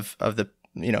shrinking of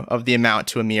the amount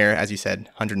to a mere, as you said,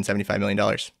 $175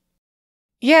 million.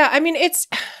 Yeah, I mean, it's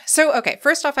so, okay.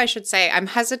 First off, I should say I'm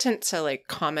hesitant to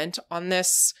comment on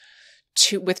this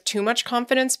with too much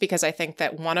confidence, because I think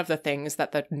that one of the things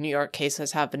that the New York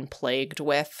cases have been plagued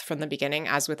with from the beginning,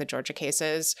 as with the Georgia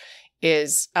cases,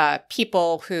 is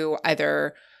people who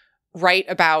either write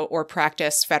about or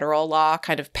practice federal law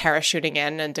kind of parachuting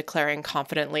in and declaring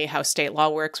confidently how state law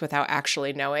works without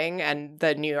actually knowing. And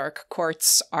the New York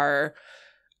courts are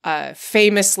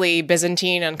famously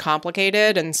Byzantine and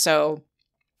complicated. And so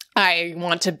I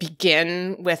want to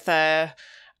begin with a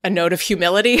note of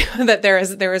humility that there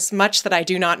is much that I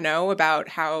do not know about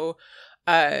how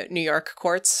New York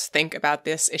courts think about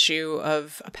this issue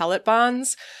of appellate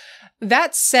bonds.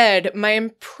 That said, my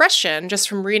impression, just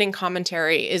from reading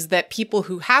commentary, is that people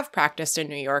who have practiced in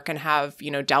New York and have,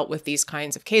 dealt with these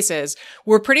kinds of cases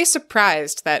were pretty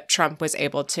surprised that Trump was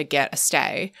able to get a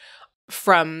stay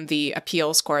from the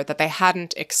appeals court, that they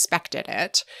hadn't expected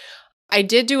it. I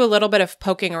did do a little bit of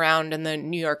poking around in the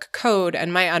New York code,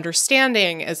 and my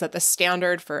understanding is that the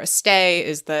standard for a stay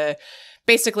is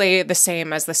basically the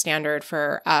same as the standard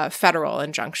for federal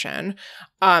injunction.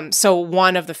 So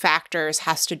one of the factors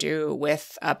has to do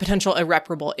with potential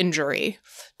irreparable injury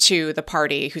to the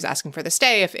party who's asking for the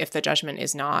stay if the judgment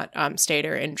is not stayed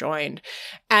or enjoined.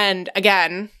 And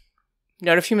again,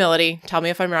 note of humility, tell me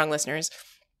if I'm wrong, listeners.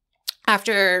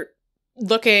 After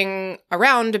looking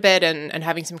around a bit and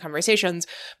having some conversations,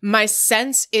 my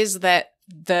sense is that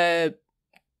the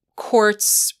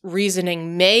court's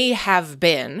reasoning may have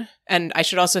been, and I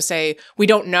should also say, we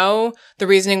don't know, the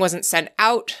reasoning wasn't sent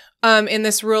out in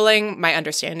this ruling. My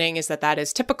understanding is that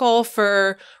is typical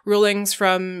for rulings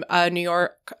from New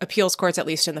York appeals courts, at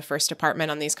least in the First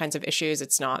Department on these kinds of issues.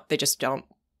 It's not, they just don't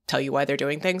tell you why they're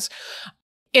doing things.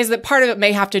 Is that part of it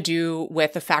may have to do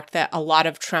with the fact that a lot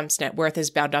of Trump's net worth is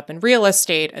bound up in real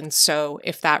estate. And so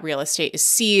if that real estate is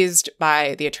seized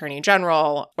by the attorney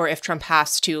general, or if Trump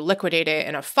has to liquidate it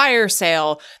in a fire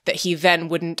sale, that he then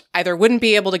wouldn't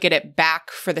be able to get it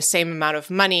back for the same amount of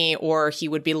money, or he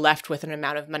would be left with an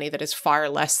amount of money that is far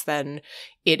less than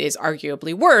it is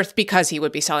arguably worth, because he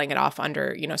would be selling it off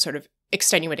under, sort of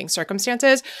extenuating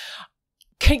circumstances.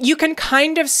 You can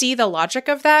kind of see the logic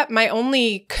of that. My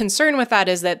only concern with that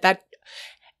is that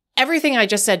everything I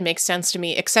just said makes sense to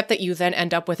me, except that you then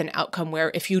end up with an outcome where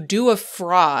if you do a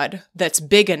fraud that's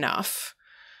big enough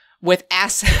with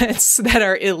assets that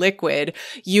are illiquid,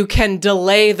 you can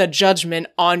delay the judgment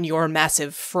on your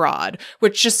massive fraud,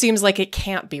 which just seems like it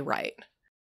can't be right.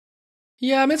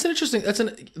 Yeah, I mean, it's an interesting, I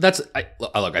think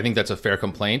that's a fair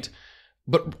complaint.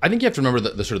 But I think you have to remember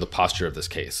the sort of the posture of this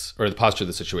case, or the posture of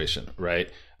the situation, right?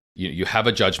 You have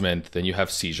a judgment, then you have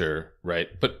seizure, right?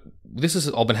 But this has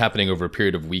all been happening over a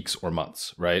period of weeks or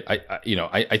months, right?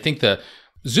 I think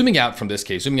zooming out from this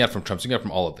case, zooming out from Trump, zooming out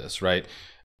from all of this, right?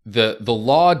 The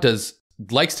law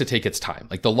likes to take its time.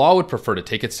 Like, the law would prefer to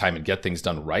take its time and get things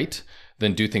done right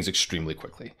than do things extremely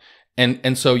quickly.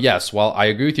 And so, yes, while I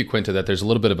agree with you, Quinta, that there's a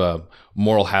little bit of a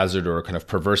moral hazard or a kind of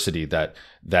perversity that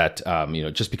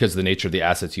just because of the nature of the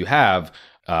assets you have,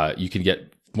 you can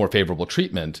get more favorable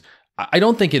treatment. I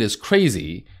don't think it is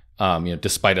crazy,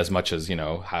 despite as much as,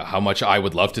 how much I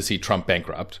would love to see Trump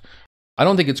bankrupt. I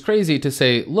don't think it's crazy to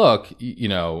say, look,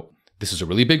 this is a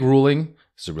really big ruling.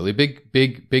 It's a really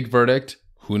big verdict.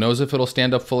 Who knows if it'll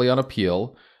stand up fully on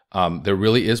appeal? There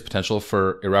really is potential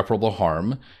for irreparable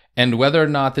harm. And whether or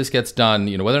not this gets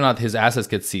done, whether or not his assets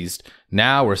get seized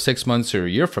now or 6 months or a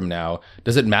year from now,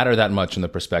 does it matter that much in the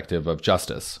perspective of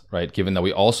justice, right? Given that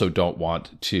we also don't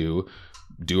want to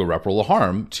do irreparable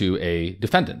harm to a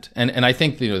defendant. And I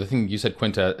think, the thing you said,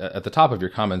 Quinta, at the top of your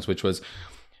comments, which was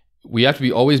we have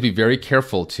to always be very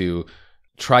careful to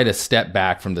try to step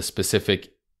back from the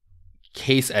specific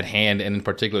case at hand, and in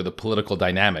particular, the political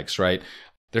dynamics, right?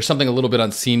 There's something a little bit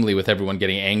unseemly with everyone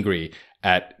getting angry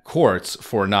at courts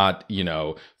for not,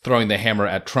 throwing the hammer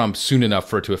at Trump soon enough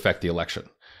for it to affect the election.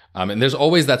 And there's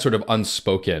always that sort of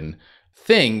unspoken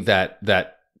thing that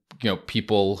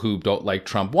people who don't like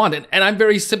Trump want. And I'm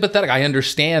very sympathetic. I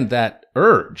understand that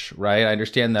urge, right? I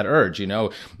understand that urge.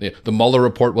 The Mueller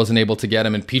report wasn't able to get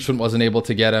him. Impeachment wasn't able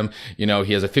to get him. He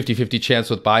has a 50-50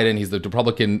 chance with Biden. He's the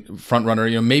Republican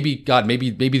frontrunner.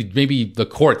 Maybe the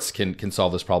courts can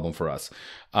solve this problem for us.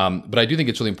 But I do think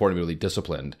it's really important to be really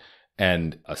disciplined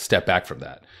and step back from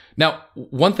that. Now,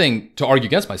 one thing to argue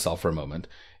against myself for a moment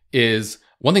is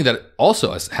one thing that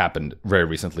also has happened very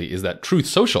recently is that Truth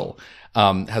Social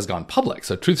has gone public.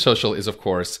 So Truth Social is, of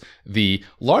course, the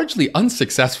largely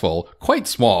unsuccessful, quite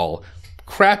small,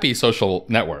 crappy social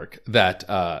network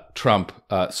that Trump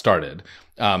started.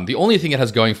 The only thing it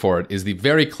has going for it is the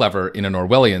very clever, in an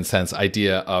Orwellian sense,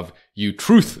 idea of you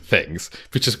truth things,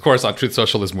 which is, of course, on Truth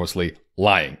Social is mostly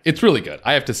lying. It's really good.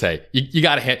 I have to say, you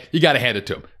gotta hand it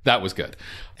to him. That was good.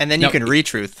 And then you can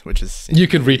retruth, which is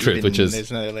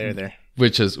there's another layer there,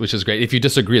 which is great. If you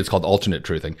disagree, it's called alternate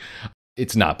truthing.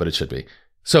 It's not, but it should be.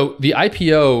 So the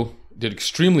IPO did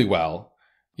extremely well.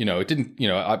 It didn't,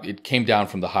 it came down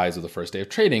from the highs of the first day of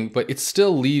trading, but it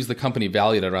still leaves the company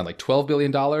valued at around like $12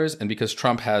 billion. And because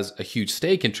Trump has a huge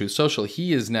stake in Truth Social,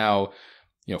 he is now,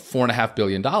 $4.5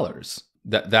 billion.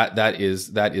 That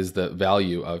is the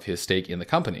value of his stake in the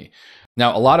company.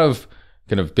 Now, a lot of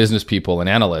kind of business people and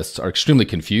analysts are extremely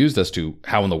confused as to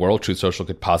how in the world Truth Social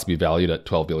could possibly be valued at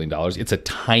 $12 billion. It's a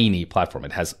tiny platform.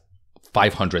 It has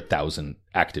 500,000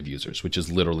 active users, which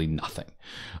is literally nothing.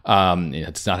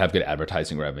 It does not have good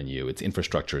advertising revenue. Its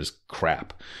infrastructure is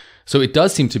crap. So it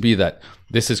does seem to be that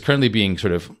this is currently being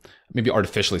sort of, maybe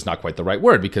artificially is not quite the right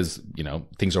word because,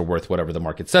 things are worth whatever the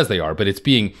market says they are, but it's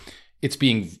being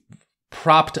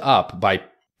propped up by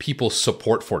people's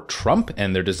support for Trump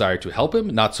and their desire to help him,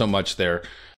 not so much their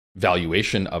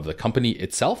valuation of the company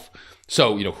itself.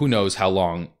 So, who knows how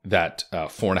long that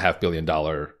 $4.5 billion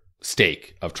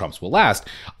stake of Trump's will last.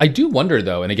 I do wonder,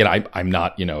 though, and again, I'm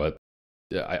not,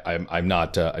 I'm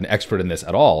not an expert in this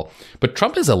at all, but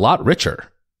Trump is a lot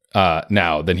richer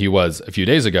now than he was a few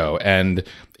days ago, and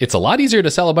it's a lot easier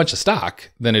to sell a bunch of stock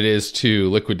than it is to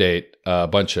liquidate a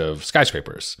bunch of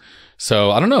skyscrapers.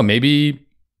 So I don't know, maybe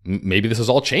this has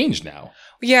all changed now.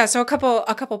 Yeah. So a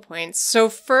couple points. So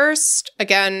first,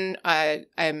 again, I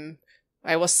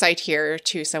will cite here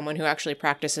to someone who actually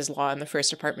practices law in the First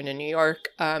Department in New York.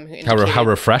 How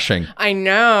refreshing. I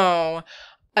know.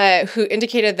 Who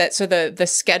indicated that the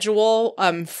schedule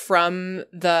from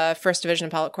the First Division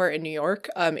Appellate Court in New York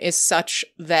is such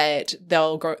that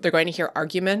they're going to hear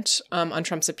argument on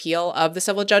Trump's appeal of the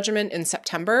civil judgment in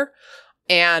September,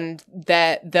 and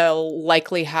that they'll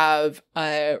likely have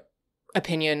an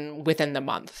opinion within the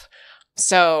month.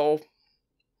 So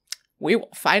we will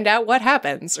find out what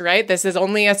happens, right? This is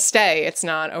only a stay. It's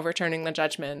not overturning the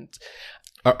judgment.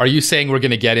 Are you saying we're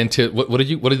going to get into what is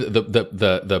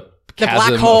the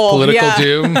black hole of political yeah.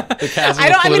 doom? The chasm I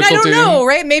don't doom? know,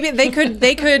 right? Maybe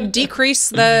they could decrease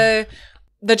the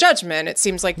judgment. It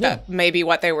seems like that may be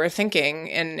what they were thinking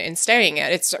in staying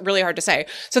it. It's really hard to say.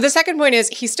 So the second point is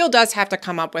he still does have to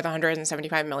come up with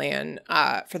 $175 million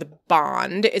for the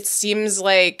bond. It seems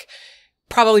like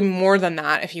probably more than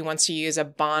that if he wants to use a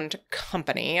bond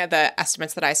company. The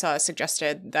estimates that I saw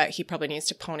suggested that he probably needs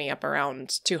to pony up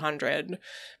around $200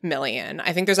 million.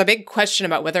 I think there's a big question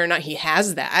about whether or not he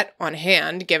has that on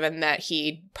hand, given that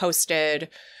he posted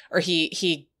or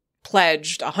he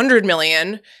pledged $100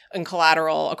 million in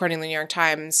collateral, according to the New York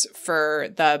Times, for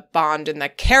the bond in the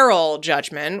Carroll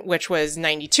judgment, which was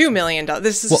 $92 million.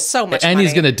 This is so much and money.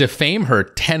 he's going to defame her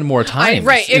 10 more times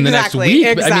in the next week.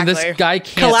 Exactly. I mean, this guy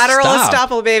can't collateral stop.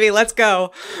 estoppel, baby. Let's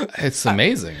go. It's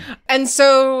amazing. And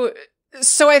so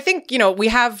I think, we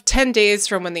have 10 days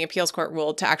from when the appeals court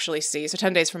ruled to actually see, so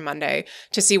 10 days from Monday,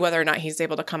 to see whether or not he's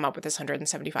able to come up with this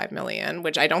 $175 million,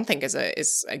 which I don't think is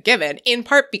a given, in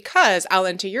part because,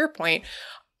 Alan, to your point,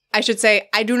 I should say,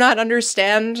 I do not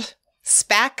understand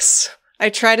SPACs. I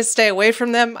try to stay away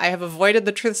from them. I have avoided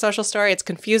the Truth Social story. It's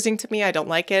confusing to me. I don't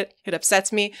like it. It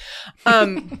upsets me.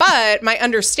 But my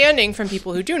understanding from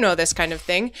people who do know this kind of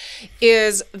thing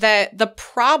is that the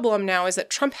problem now is that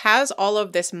Trump has all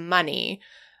of this money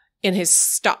in his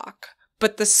stock,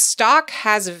 but the stock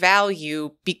has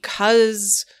value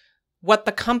because what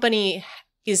the company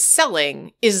is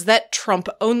selling is that Trump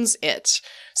owns it.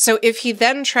 So if he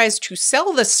then tries to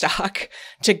sell the stock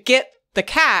to get the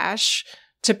cash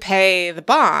to pay the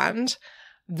bond,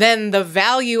 then the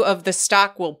value of the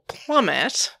stock will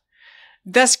plummet,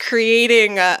 thus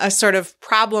creating a sort of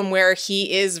problem where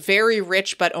he is very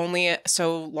rich, but only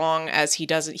so long as he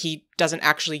doesn't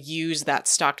actually use that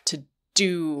stock to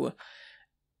do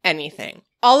anything.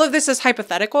 All of this is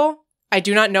hypothetical. I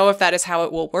do not know if that is how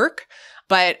it will work,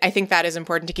 but I think that is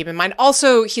important to keep in mind.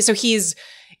 Also, he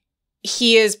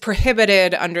is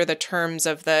prohibited under the terms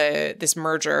of this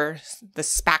merger, the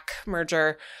SPAC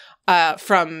merger,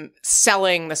 from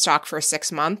selling the stock for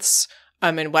 6 months.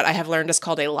 And what I have learned is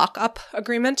called a lockup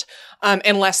agreement,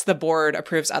 unless the board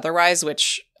approves otherwise,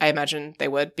 which I imagine they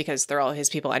would because they're all his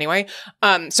people anyway.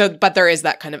 But there is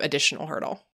that kind of additional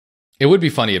hurdle. It would be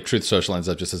funny if Truth Social ends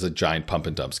up just as a giant pump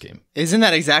and dump scheme. Isn't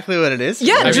that exactly what it is?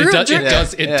 Yeah, I mean, it does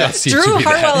seem to Drew be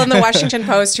Hartwell that. in the Washington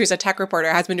Post, who's a tech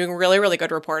reporter, has been doing really, really good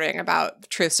reporting about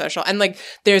Truth Social. And like,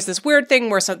 there's this weird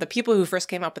thing where some of the people who first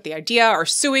came up with the idea are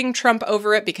suing Trump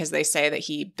over it because they say that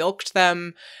he bilked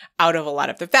them out of a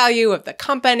lot of the value of the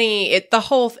company.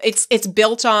 It's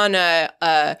built on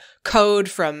a code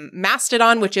from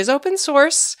Mastodon, which is open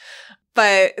source.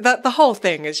 But the whole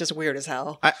thing is just weird as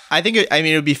hell. I think, it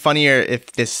would be funnier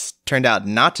if this turned out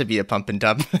not to be a pump and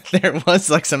dump. There was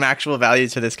like some actual value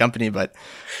to this company, but...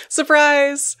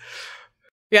 Surprise!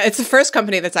 Yeah, it's the first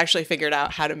company that's actually figured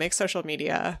out how to make social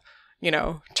media,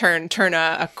 turn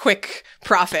a quick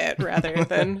profit rather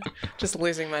than just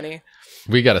losing money.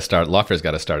 Lawfare's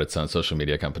got to start its own social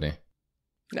media company.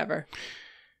 Never.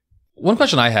 One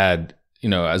question I had,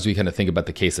 as we kind of think about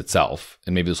the case itself,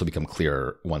 and maybe this will become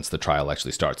clearer once the trial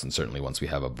actually starts, and certainly once we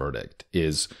have a verdict,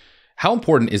 is how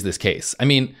important is this case? I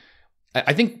mean,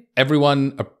 I think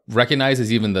everyone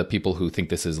recognizes, even the people who think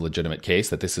this is a legitimate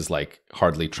case, that this is like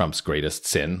hardly Trump's greatest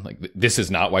sin. Like, this is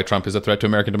not why Trump is a threat to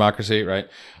American democracy, right?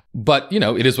 But,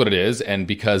 it is what it is. And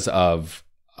because of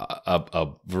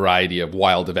a variety of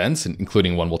wild events,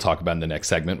 including one we'll talk about in the next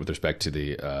segment with respect to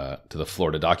the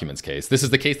Florida documents case. This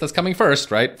is the case that's coming first,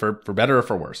 right? For better or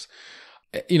for worse.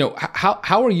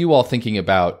 How are you all thinking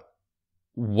about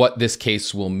what this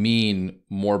case will mean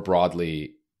more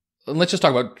broadly? And let's just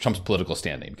talk about Trump's political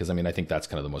standing, because I think that's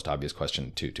kind of the most obvious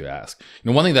question to ask.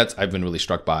 One thing that I've been really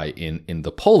struck by in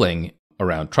the polling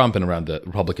around Trump and around the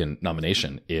Republican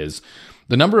nomination is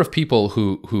the number of people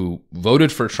who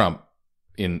voted for Trump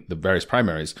in the various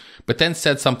primaries, but then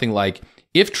said something like,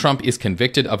 if Trump is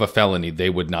convicted of a felony, they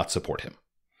would not support him.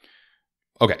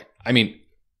 Okay.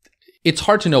 It's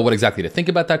hard to know what exactly to think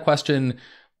about that question.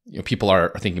 People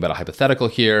are thinking about a hypothetical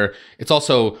here. It's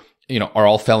also, are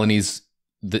all felonies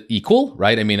equal,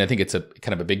 right? I think it's a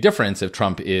kind of a big difference if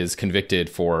Trump is convicted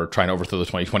for trying to overthrow the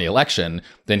 2020 election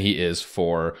than he is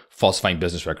for falsifying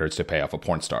business records to pay off a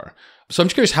porn star. So I'm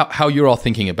just curious how you're all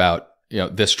thinking about,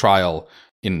 this trial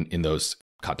in those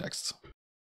contexts.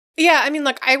 Yeah,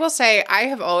 look, I will say I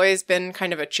have always been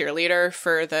kind of a cheerleader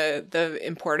for the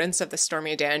importance of the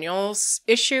Stormy Daniels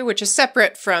issue, which is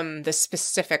separate from the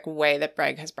specific way that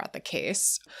Bragg has brought the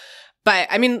case. But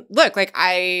look, like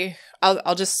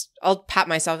I'll pat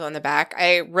myself on the back.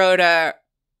 I wrote a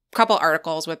couple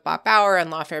articles with Bob Bauer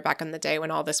and Lawfare back in the day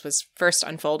when all this was first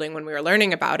unfolding, when we were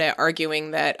learning about it,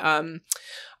 arguing that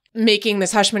making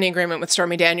this hush money agreement with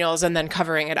Stormy Daniels and then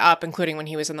covering it up, including when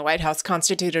he was in the White House,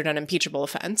 constituted an impeachable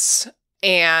offense.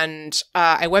 And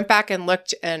I went back and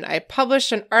looked, and I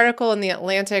published an article in The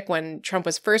Atlantic when Trump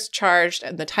was first charged,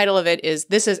 and the title of it is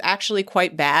 "This is Actually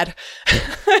Quite Bad,"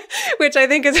 which I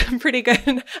think is pretty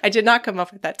good. I did not come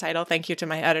up with that title. Thank you to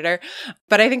my editor.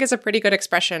 But I think it's a pretty good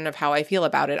expression of how I feel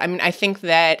about it. I think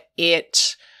that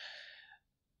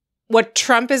what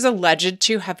Trump is alleged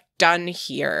to have done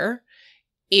here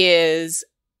is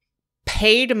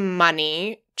paid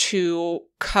money to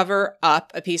cover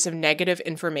up a piece of negative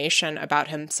information about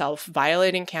himself,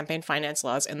 violating campaign finance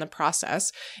laws in the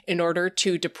process, in order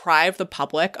to deprive the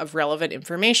public of relevant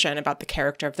information about the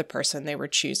character of the person they were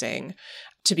choosing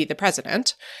to be the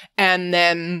president. And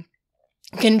then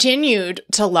continued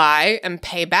to lie and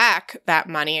pay back that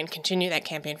money and continue that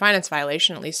campaign finance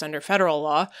violation, at least under federal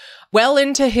law, well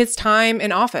into his time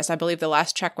in office. I believe the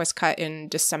last check was cut in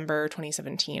December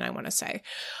 2017, I want to say.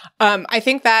 I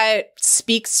think that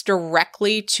speaks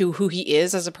directly to who he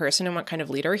is as a person and what kind of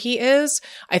leader he is.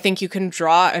 I think you can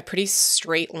draw a pretty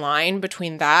straight line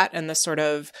between that and the sort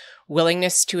of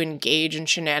willingness to engage in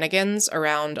shenanigans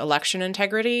around election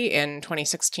integrity in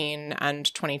 2016 and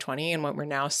 2020 and what we're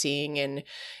now seeing in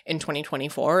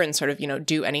 2024 and sort of,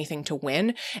 do anything to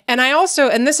win. And I also,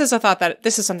 and this is a thought that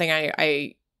this is something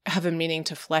I have been meaning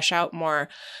to flesh out more.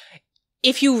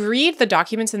 If you read the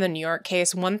documents in the New York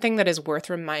case, one thing that is worth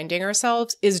reminding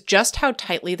ourselves is just how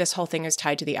tightly this whole thing is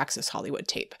tied to the Access Hollywood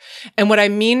tape. And what I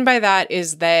mean by that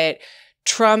is that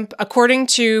Trump, according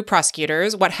to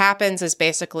prosecutors, what happens is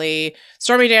basically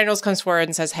Stormy Daniels comes forward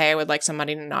and says, hey, I would like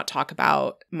somebody to not talk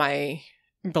about my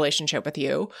relationship with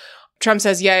you. Trump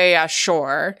says, yeah,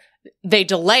 sure. They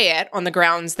delay it on the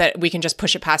grounds that we can just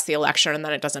push it past the election and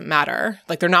then it doesn't matter.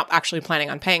 Like they're not actually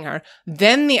planning on paying her.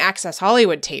 Then the Access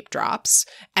Hollywood tape drops.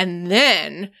 And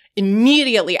then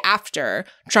immediately after,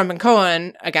 Trump and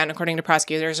Cohen, again, according to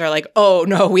prosecutors, are like, oh,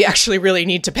 no, we actually really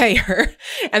need to pay her.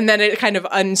 And then it kind of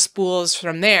unspools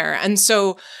from there. And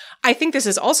so I think this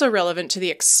is also relevant to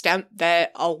the extent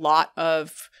that a lot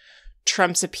of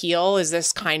Trump's appeal is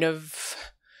this kind of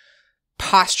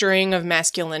posturing of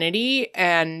masculinity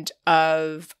and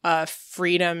of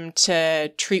freedom to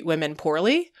treat women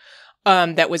poorly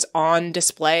that was on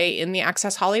display in the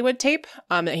Access Hollywood tape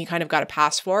that he kind of got a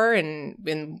pass for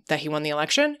and that he won the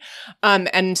election.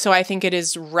 And so I think it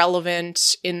is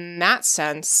relevant in that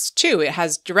sense, too. It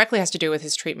directly has to do with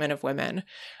his treatment of women.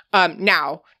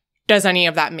 Now, does any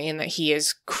of that mean that he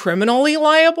is criminally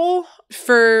liable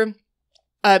for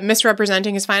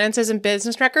misrepresenting his finances and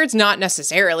business records? Not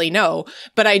necessarily, no.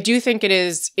 But I do think it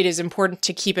is important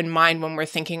to keep in mind when we're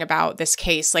thinking about this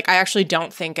case. Like, I actually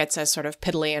don't think it's as sort of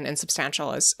piddly and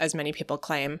insubstantial as many people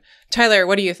claim. Tyler,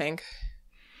 what do you think?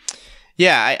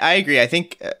 Yeah, I agree. I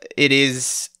think it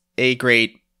is a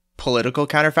great political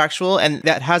counterfactual, and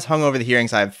that has hung over the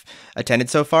hearings I've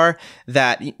attended so far,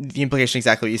 that the implication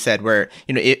exactly what you said, where,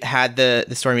 it had the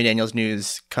Stormy Daniels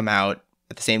news come out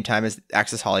at the same time as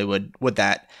Access Hollywood, would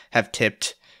that have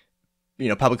tipped,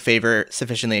 public favor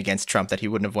sufficiently against Trump that he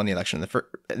wouldn't have won the election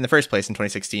in the first place in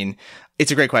 2016? It's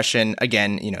a great question.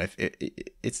 Again, if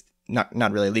it's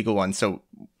not really a legal one, so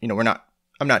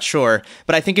I'm not sure,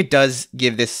 but I think it does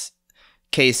give this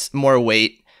case more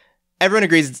weight. Everyone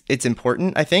agrees it's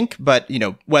important, I think, but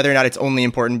whether or not it's only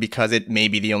important because it may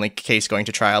be the only case going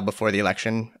to trial before the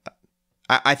election,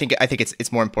 I think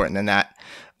it's more important than that.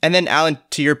 And then, Alan,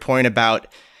 to your point about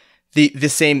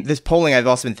this polling, I've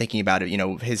also been thinking about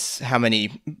it. How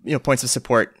many points of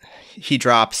support he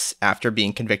drops after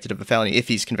being convicted of a felony, if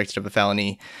he's convicted of a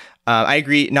felony. I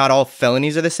agree. Not all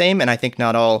felonies are the same, and I think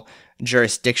not all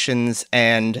jurisdictions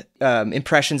and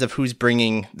impressions of who's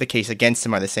bringing the case against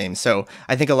him are the same. So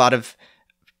I think a lot of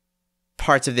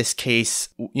parts of this case,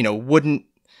 wouldn't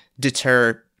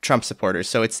deter Trump supporters.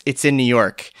 So it's in New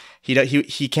York.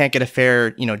 He can't get a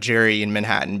fair jury in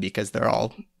Manhattan because they're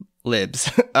all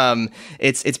libs.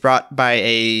 It's brought by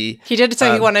a. He did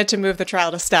say he wanted to move the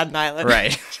trial to Staten Island.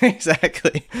 Right.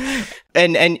 Exactly.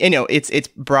 And it's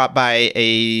brought by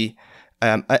a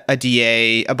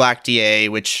DA, a black DA,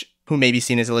 who may be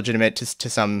seen as illegitimate to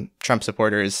some Trump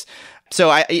supporters. So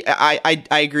I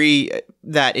agree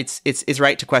that it's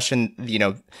right to question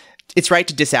it's right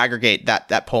to disaggregate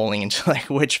that polling into like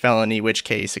which felony, which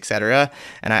case, etc.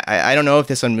 And I don't know if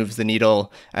this one moves the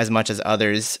needle as much as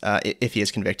others if he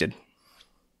is convicted.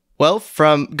 Well,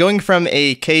 going from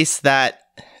a case that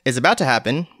is about to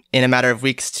happen in a matter of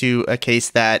weeks to a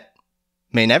case that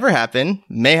may never happen,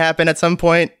 may happen at some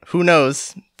point, who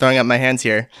knows? Throwing up my hands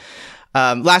here.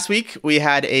 Last week, we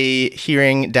had a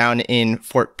hearing down in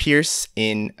Fort Pierce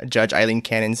in Judge Aileen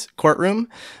Cannon's courtroom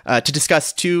to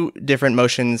discuss two different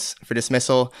motions for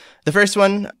dismissal. The first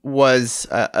one was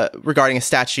regarding a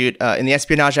statute in the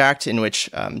Espionage Act in which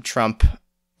Trump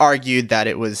argued that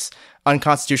it was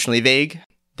unconstitutionally vague,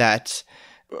 that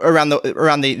around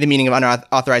the meaning of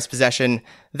unauthorized possession.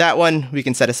 That one we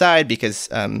can set aside because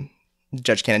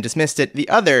Judge Cannon dismissed it. The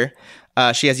other,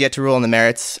 she has yet to rule on the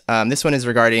merits. This one is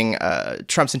regarding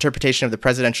Trump's interpretation of the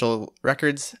Presidential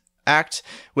Records Act,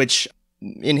 which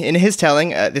in his telling,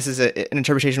 this is an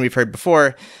interpretation we've heard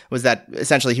before, was that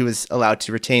essentially he was allowed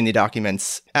to retain the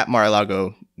documents at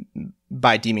Mar-a-Lago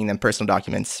by deeming them personal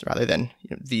documents rather than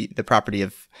the property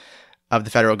of the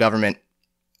federal government.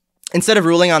 Instead of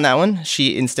ruling on that one,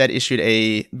 she instead issued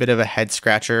a bit of a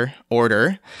head-scratcher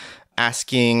order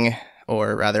asking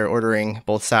or rather ordering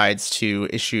both sides to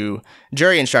issue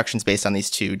jury instructions based on these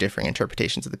two differing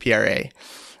interpretations of the PRA.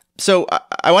 So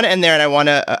I want to end there, and I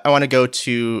want to go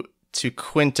to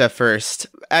Quinta first.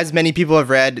 As many people have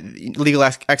read, legal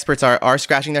experts are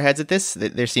scratching their heads at this.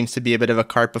 There seems to be a bit of a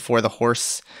cart before the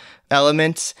horse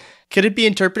element. Could it be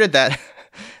interpreted that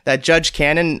Judge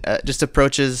Cannon just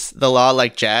approaches the law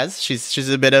like jazz? She's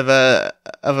a bit of a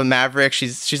maverick.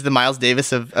 She's the Miles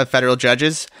Davis of federal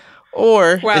judges.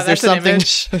 Or is there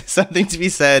something to be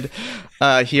said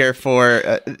here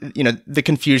for the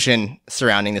confusion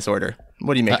surrounding this order?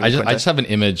 What do you make of it? I just have an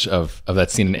image of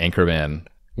that scene in Anchorman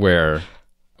where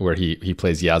he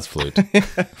plays jazz flute.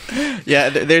 Yeah,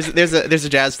 there's a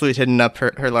jazz flute hidden up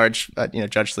her large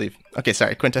judge sleeve. Okay,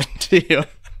 sorry, Quinta, to you.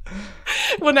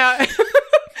 Well, now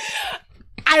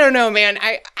I don't know, man.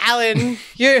 Alan,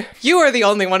 you are the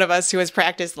only one of us who has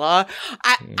practiced law.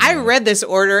 I read this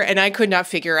order and I could not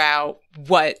figure out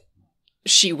what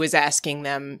she was asking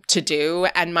them to do.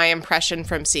 And my impression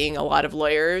from seeing a lot of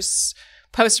lawyers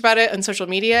post about it on social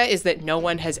media is that no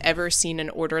one has ever seen an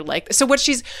order like this. So what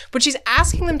she's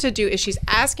asking them to do is she's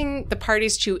asking the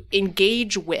parties to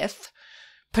engage with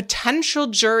potential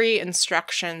jury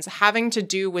instructions having to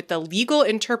do with the legal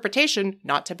interpretation,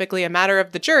 not typically a matter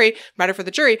for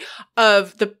the jury,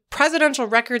 of the Presidential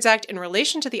Records Act in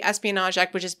relation to the Espionage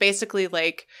Act, which is basically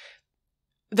like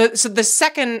the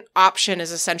second option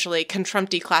is essentially, can Trump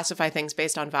declassify things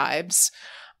based on vibes?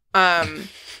 I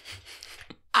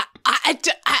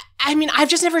mean, I've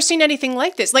just never seen anything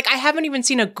like this. Like, I haven't even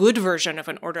seen a good version of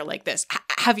an order like this.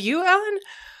 Have you, Alan?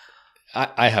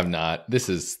 I have not. This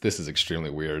is extremely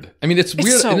weird. I mean, it's weird.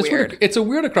 It's so weird. It's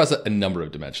weird across a number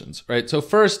of dimensions, right? So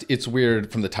first, it's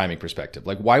weird from the timing perspective.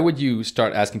 Like, why would you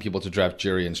start asking people to draft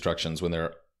jury instructions when there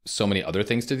are so many other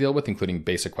things to deal with, including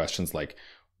basic questions like,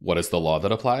 what is the law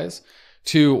that applies?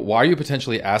 Two, why are you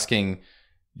potentially asking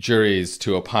juries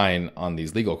to opine on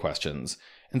these legal questions?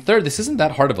 And third, this isn't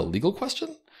that hard of a legal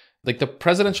question. Like, the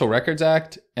Presidential Records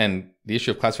Act and the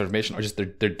issue of classified information are just, they're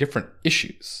different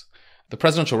issues. The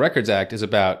Presidential Records Act is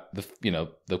about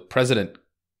the president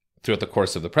throughout the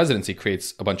course of the presidency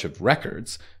creates a bunch of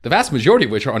records, the vast majority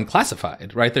of which are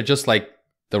unclassified, right? They're just like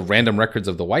the random records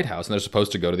of the White House, and they're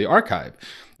supposed to go to the archive.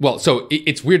 Well, so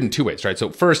it's weird in two ways, right?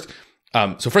 So first,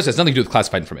 it has nothing to do with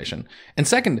classified information. And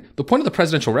second, the point of the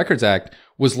Presidential Records Act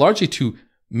was largely to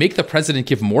make the president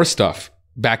give more stuff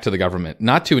back to the government,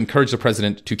 not to encourage the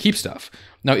president to keep stuff.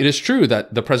 Now, it is true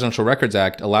that the Presidential Records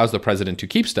Act allows the president to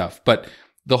keep stuff, but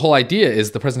the whole idea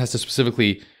is the president has to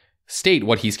specifically state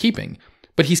what he's keeping.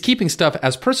 But he's keeping stuff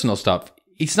as personal stuff.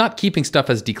 He's not keeping stuff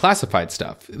as declassified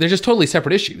stuff. They're just totally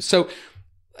separate issues. So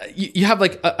you have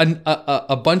like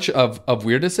a bunch of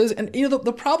weirdnesses. And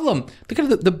the problem,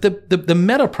 the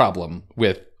meta problem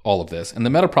with all of this, and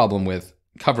the meta problem with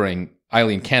covering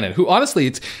Aileen Cannon, who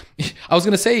honestly, I was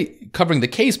going to say covering the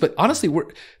case, but honestly,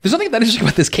 there's nothing that interesting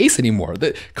about this case anymore.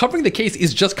 Covering the case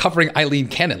is just covering Aileen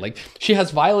Cannon. Like, she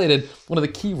has violated one of the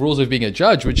key rules of being a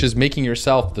judge, which is making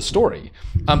yourself the story.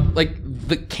 Like,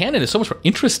 the canon is so much more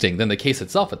interesting than the case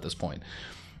itself at this point.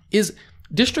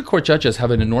 District court judges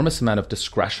have an enormous amount of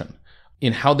discretion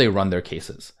in how they run their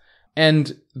cases.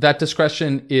 And that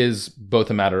discretion is both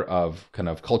a matter of kind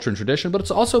of culture and tradition, but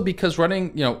it's also because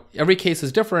running, every case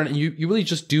is different, and you really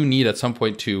just do need at some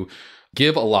point to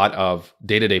give a lot of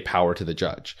day-to-day power to the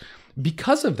judge.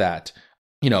 Because of that,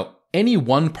 any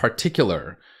one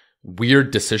particular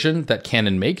weird decision that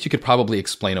Cannon makes, you could probably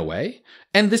explain away.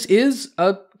 And this is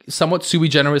a somewhat sui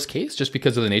generis case just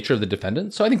because of the nature of the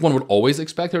defendant. So I think one would always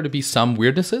expect there to be some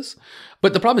weirdnesses.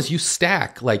 But the problem is you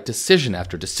stack like decision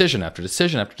after decision after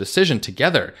decision after decision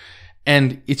together.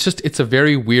 And it's a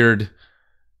very weird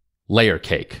layer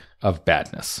cake of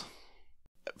badness.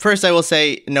 First, I will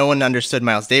say no one understood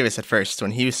Miles Davis at first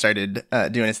when he started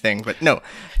doing his thing, but no.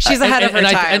 She's ahead of her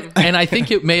time. And I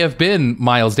think it may have been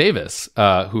Miles Davis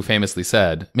who famously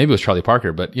said, maybe it was Charlie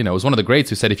Parker, but it was one of the greats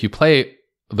who said, if you play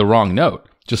the wrong note,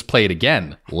 just play it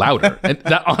again, louder. And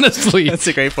that honestly That's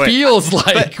a great point. Feels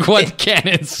like what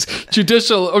Cannon's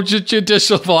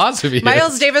judicial philosophy is.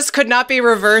 Miles Davis could not be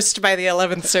reversed by the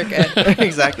 11th Circuit.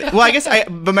 Exactly. Well, I guess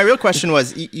but my real question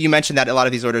was, you mentioned that a lot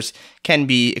of these orders can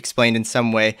be explained in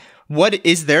some way. What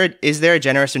is there a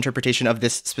generous interpretation of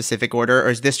this specific order, or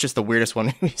is this just the weirdest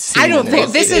one we've seen? I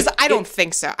don't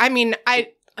think so. I mean,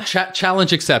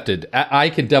 challenge accepted. I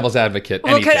can devil's advocate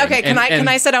well, anything. Can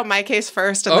I set out my case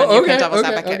first, and then you can devil's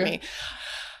advocate me?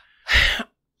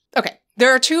 Okay,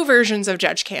 there are two versions of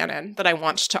Judge Cannon that I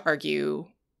want to argue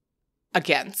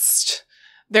against.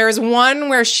 There's one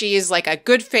where she's like a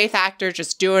good faith actor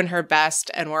just doing her best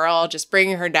and we're all just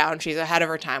bringing her down. She's ahead of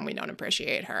her time. We don't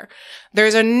appreciate her.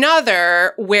 There's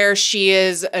another where she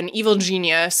is an evil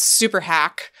genius, super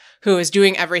hack, who is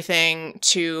doing everything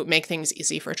to make things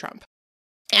easy for Trump.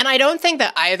 And I don't think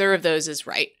that either of those is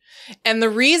right. And the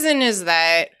reason is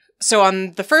that, so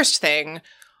on the first thing,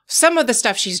 some of the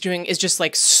stuff she's doing is just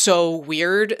like so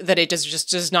weird that it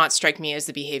does not strike me as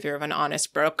the behavior of an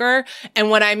honest broker. And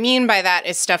what I mean by that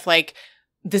is stuff like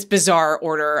this bizarre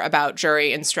order about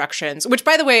jury instructions, which,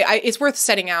 by the way, it's worth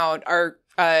setting out. Our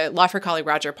Lawfare colleague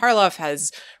Roger Parloff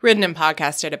has written and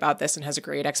podcasted about this and has a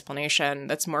great explanation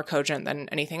that's more cogent than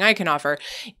anything I can offer.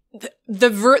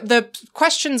 The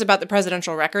questions about the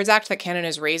Presidential Records Act that Cannon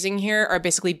is raising here are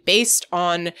basically based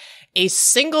on a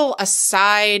single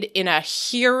aside in a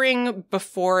hearing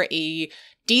before a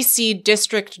DC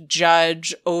district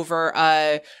judge over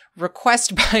a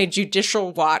request by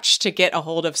Judicial Watch to get a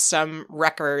hold of some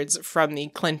records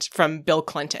from Bill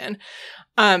Clinton.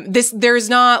 This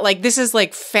is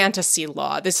like fantasy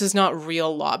law. This is not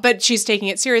real law, but she's taking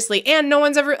it seriously, and no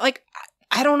one's ever like,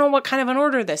 I don't know what kind of an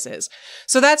order this is.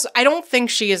 So I don't think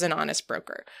she is an honest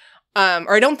broker.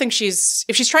 Or I don't think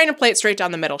if she's trying to play it straight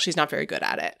down the middle, she's not very good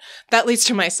at it. That leads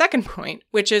to my second point,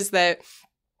 which is that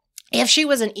if she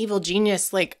was an evil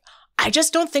genius, like, I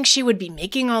just don't think she would be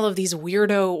making all of these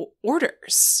weirdo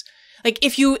orders. Like,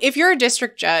 if you're a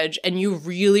district judge and you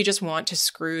really just want to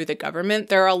screw the government,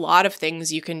 there are a lot of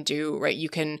things you can do, right? You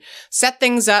can set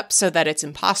things up so that it's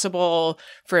impossible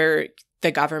for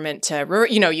the government to,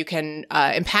 you can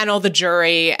impanel the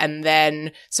jury, and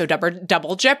then so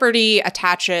double jeopardy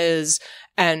attaches,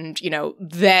 and,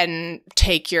 then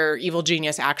take your evil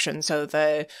genius action so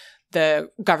the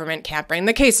government can't bring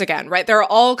the case again, right? There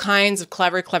are all kinds of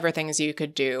clever things you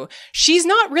could do. She's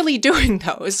not really doing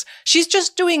those. She's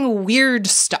just doing weird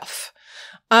stuff,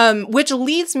 which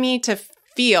leads me to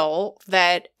feel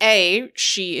that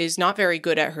she is not very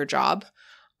good at her job.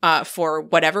 For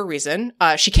whatever reason.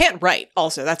 She can't write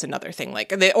also. That's another thing. Like,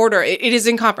 the order, it is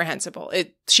incomprehensible.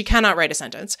 She cannot write a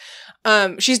sentence.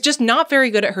 She's just not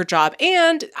very good at her job.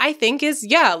 And I think is,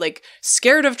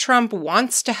 scared of Trump,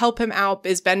 wants to help him out,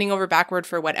 is bending over backward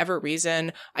for whatever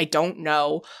reason. I don't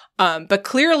know. But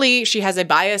clearly she has a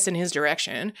bias in his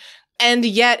direction, and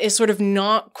yet is sort of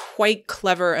not quite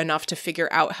clever enough to figure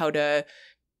out how to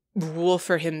rule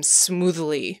for him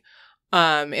smoothly.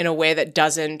 In a way that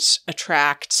doesn't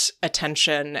attract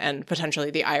attention and potentially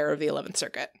the ire of the 11th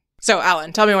Circuit. So,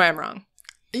 Alan, tell me why I'm wrong.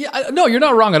 Yeah, no, you're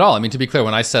not wrong at all. I mean, to be clear,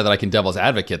 when I said that I can devil's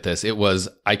advocate this, it was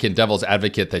I can devil's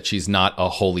advocate that she's not a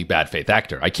wholly bad faith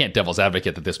actor. I can't devil's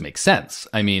advocate that this makes sense.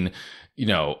 I mean,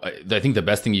 I think the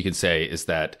best thing you can say is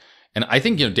that, and I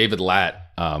think, David Latt,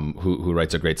 who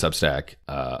writes a great Substack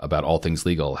about all things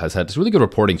legal, has had this really good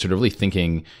reporting, sort of really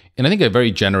thinking, in I think a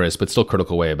very generous but still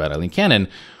critical way about Aileen Cannon.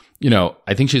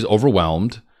 I think she's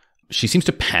overwhelmed. She seems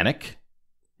to panic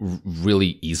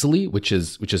really easily, which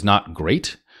is not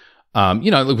great. I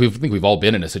think we've all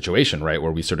been in a situation, right,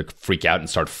 where we sort of freak out and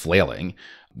start flailing.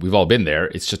 We've all been there.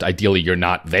 It's just ideally you're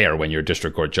not there when you're a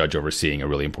district court judge overseeing a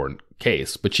really important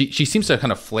case. But she seems to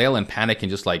kind of flail and panic and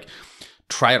just like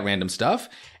try at random stuff.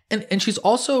 And she's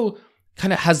also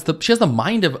kind of has the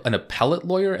mind of an appellate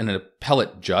lawyer and an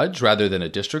appellate judge rather than a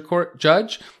district court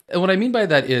judge. And what I mean by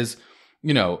that is,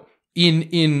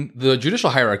 in the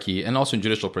judicial hierarchy and also in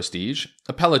judicial prestige,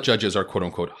 appellate judges are quote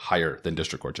unquote higher than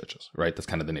district court judges, right? That's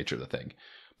kind of the nature of the thing.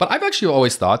 But I've actually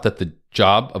always thought that the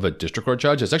job of a district court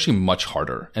judge is actually much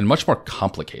harder and much more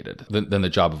complicated than the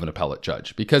job of an appellate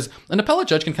judge, because an appellate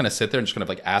judge can kind of sit there and just kind of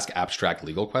like ask abstract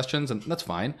legal questions, and that's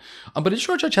fine. But a district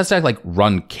court judge has to like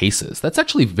run cases. That's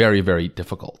actually very, very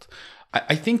difficult.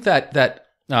 I think that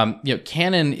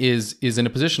Cannon is in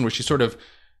a position where she's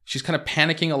kind of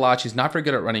panicking a lot. She's not very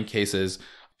good at running cases.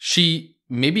 She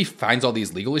maybe finds all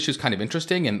these legal issues kind of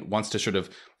interesting and wants to sort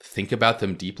of think about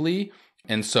them deeply.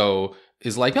 And so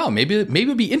is like, oh, maybe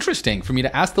it'd be interesting for me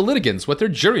to ask the litigants what their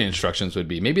jury instructions would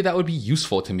be. Maybe that would be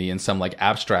useful to me in some like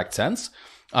abstract sense.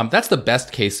 That's the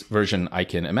best case version I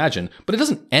can imagine, but it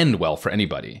doesn't end well for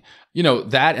anybody.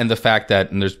 That and the fact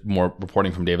that, and there's more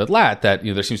reporting from David Latt, that,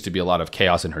 there seems to be a lot of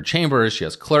chaos in her chambers. She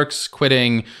has clerks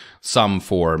quitting, some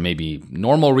for maybe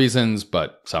normal reasons,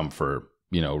 but some for,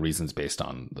 reasons based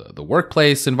on the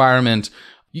workplace environment.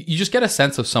 You just get a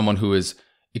sense of someone who is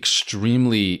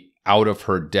extremely out of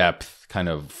her depth, kind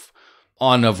of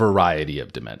on a variety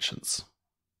of dimensions.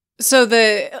 So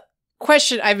the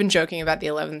question, I've been joking about the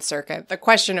 11th Circuit. The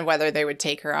question of whether they would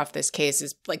take her off this case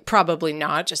is like probably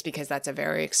not, just because that's a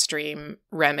very extreme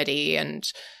remedy and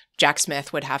Jack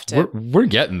Smith would have to... We're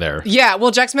getting there. Yeah,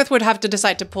 well, Jack Smith would have to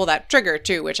decide to pull that trigger,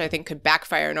 too, which I think could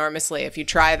backfire enormously if you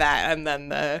try that, and then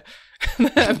the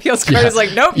appeals court is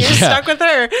like, nope, you're stuck with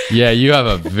her. Yeah, you have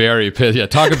a very...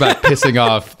 talk about pissing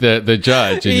off the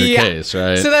judge in your case,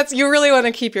 right? So you really want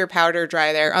to keep your powder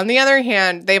dry there. On the other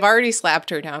hand, they've already slapped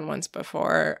her down once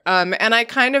before. And I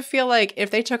kind of feel like if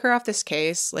they took her off this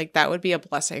case, like, that would be a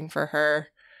blessing for her.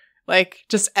 Like,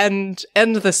 just end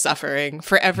the suffering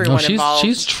for everyone involved. She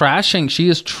is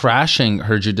trashing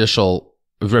her judicial...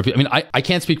 I mean, I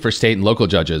can't speak for state and local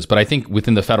judges, but I think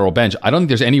within the federal bench, I don't think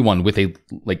there's anyone with a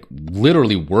like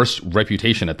literally worse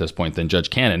reputation at this point than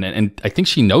Judge Cannon. And I think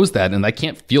she knows that, and that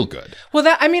can't feel good. Well,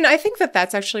 I think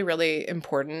that's actually really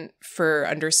important for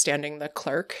understanding the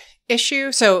clerk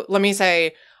issue. So let me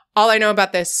say, all I know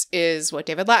about this is what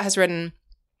David Latt has written.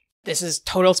 This is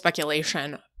total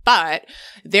speculation, but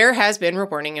there has been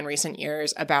reporting in recent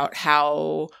years about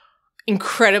how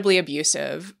incredibly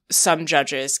abusive some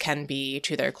judges can be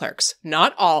to their clerks.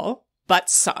 Not all, but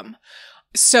some.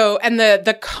 So, and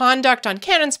the conduct on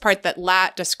Cannon's part that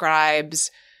Latt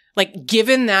describes, like,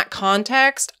 given that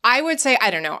context, I would say, I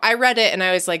don't know, I read it and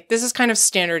I was like, this is kind of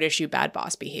standard issue bad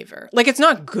boss behavior. Like, it's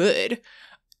not good.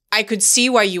 I could see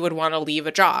why you would want to leave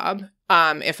a job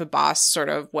if a boss sort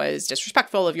of was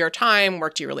disrespectful of your time,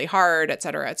 worked you really hard, et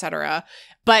cetera, et cetera.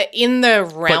 But in the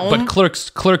realm... But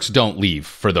clerks don't leave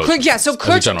for those reasons. Yeah, so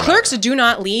clerks do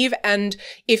not leave. And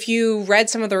if you read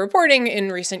some of the reporting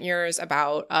in recent years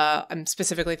about, I'm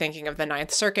specifically thinking of the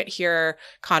Ninth Circuit here,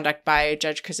 conduct by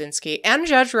Judge Kaczynski and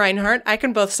Judge Reinhardt, I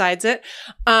can both sides it,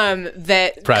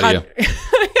 that... Proud of you.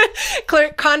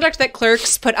 Conduct that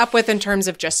clerks put up with in terms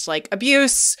of just like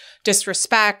abuse,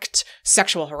 disrespect,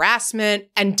 sexual harassment,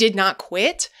 and did not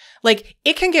quit. Like,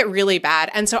 it can get really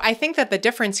bad. And so I think that the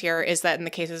difference here is that in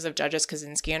the cases of Judges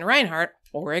Kaczynski and Reinhardt,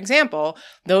 for example,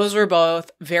 those were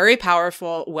both very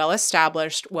powerful,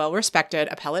 well-established, well-respected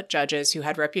appellate judges who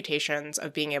had reputations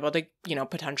of being able to,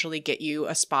 potentially get you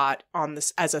a spot on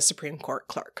this as a Supreme Court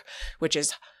clerk, which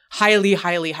is highly,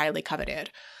 highly, highly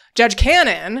coveted. Judge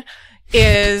Cannon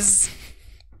is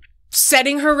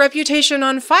setting her reputation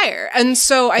on fire. And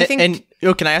so I think...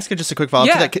 can I ask you just a quick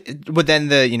follow-up to that? Would then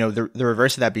the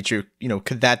reverse of that be true?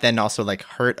 Could that then also like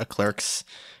hurt a clerk's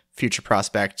future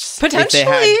prospects potentially? If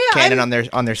they had Cannon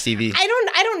on their CV?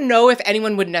 I don't know if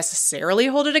anyone would necessarily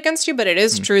hold it against you, but it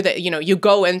is true that you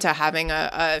go into having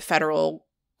a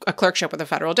clerkship with a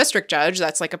federal district judge.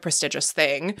 That's like a prestigious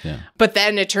thing. Yeah. But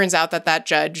then it turns out that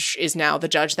judge is now the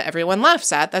judge that everyone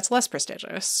laughs at. That's less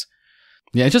prestigious.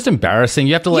 Yeah, it's just embarrassing.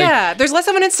 You have to Yeah, there's less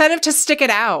of an incentive to stick it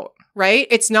out, right?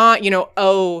 It's not,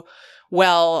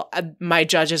 my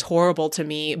judge is horrible to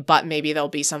me, but maybe there'll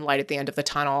be some light at the end of the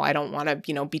tunnel. I don't want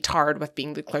to, be tarred with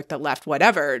being the clerk that left,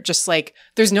 whatever. Just like,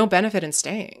 there's no benefit in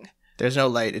staying. There's no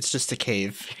light. It's just a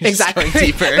cave. Exactly.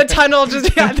 Deeper. The tunnel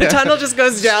just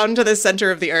goes down to the center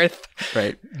of the earth.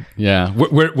 Right. Yeah.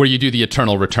 Where you do the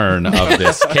eternal return of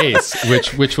this case,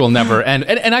 which will never end.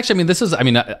 And actually,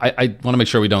 I want to make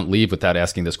sure we don't leave without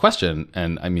asking this question.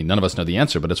 And none of us know the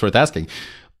answer, but it's worth asking.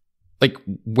 Like,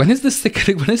 when is this shit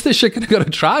going to go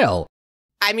to trial?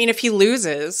 If he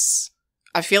loses,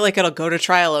 I feel like it'll go to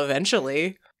trial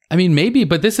eventually. Maybe,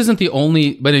 but this isn't the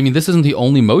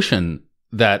only motion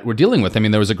that we're dealing with.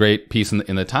 There was a great piece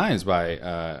in the Times by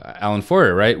Alan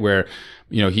Foyer, right, where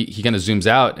he kind of zooms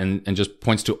out and just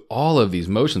points to all of these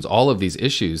motions, all of these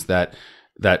issues that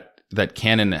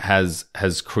Cannon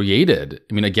has created.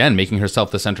 Again, making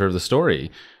herself the center of the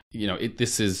story.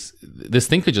 This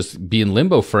thing could just be in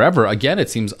limbo forever. Again, it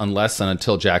seems unless and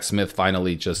until Jack Smith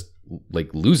finally just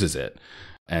like loses it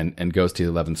and goes to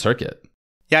the 11th Circuit.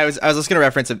 Yeah, I was just going to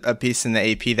reference a piece in the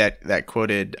AP that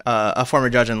quoted a former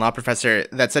judge and law professor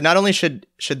that said not only should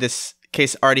this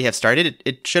case already have started,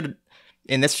 it should,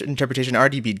 in this interpretation,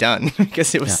 already be done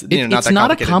because it was not that complicated. It's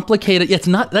not a complicated. It's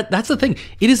not that. That's the thing.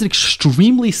 It is an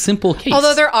extremely simple case.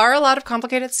 Although there are a lot of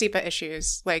complicated SEPA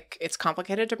issues, like it's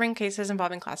complicated to bring cases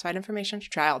involving classified information to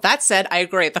trial. That said, I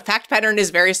agree. The fact pattern is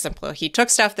very simple. He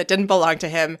took stuff that didn't belong to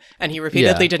him, and he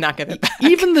repeatedly did not give it back.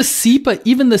 Even the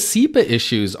SEPA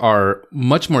issues are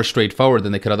much more straightforward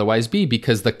than they could otherwise be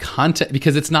because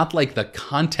it's not like the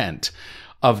content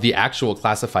of the actual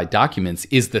classified documents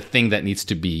is the thing that needs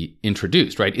to be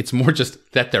introduced, right? It's more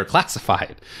just that they're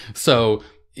classified. So,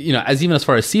 as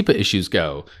far as SEPA issues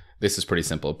go, this is pretty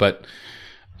simple, but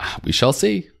we shall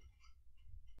see.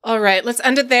 All right, let's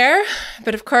end it there.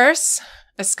 But of course,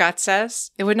 as Scott says,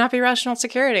 it would not be rational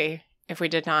security if we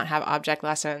did not have object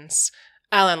lessons.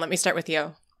 Alan, let me start with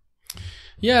you.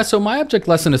 Yeah, so my object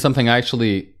lesson is something I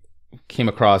actually came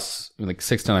across like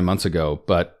 6 to 9 months ago,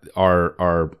 but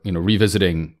our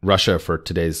revisiting Russia for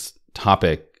today's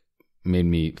topic made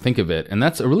me think of it. And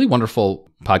that's a really wonderful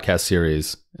podcast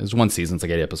series. It's one season, it's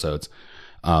like 8 episodes,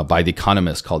 by The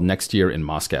Economist called Next Year in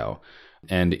Moscow.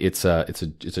 And it's a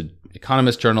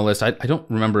economist journalist. I don't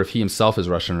remember if he himself is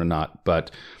Russian or not,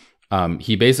 but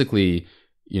he basically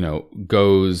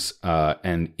goes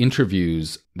and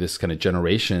interviews this kind of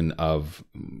generation of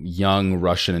young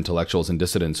Russian intellectuals and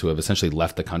dissidents who have essentially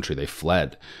left the country. They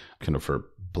fled kind of for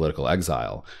political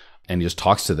exile, and he just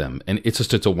talks to them. And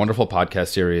it's a wonderful podcast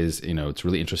series. It's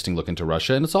really interesting look into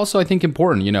Russia, and it's also, I think,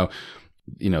 important.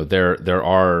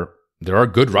 There are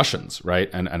good Russians, right?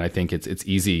 And I think it's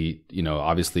easy,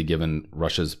 obviously given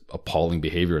Russia's appalling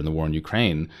behavior in the war in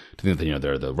Ukraine, to think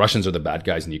that, the Russians are the bad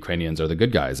guys and the Ukrainians are the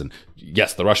good guys. And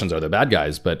yes, the Russians are the bad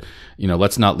guys, but,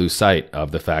 let's not lose sight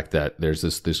of the fact that there's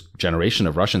this generation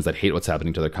of Russians that hate what's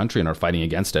happening to their country and are fighting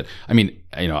against it. I mean,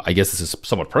 I guess this is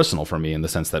somewhat personal for me in the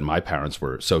sense that my parents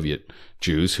were Soviet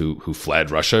Jews who fled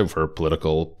Russia for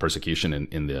political persecution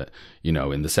in the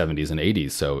 70s and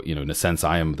 80s. So, in a sense,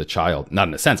 I am the child, not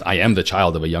in a sense, I am the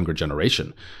child of a younger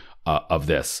generation of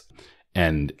this.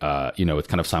 And, it's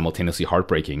kind of simultaneously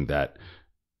heartbreaking that,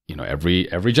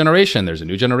 every generation, there's a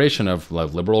new generation of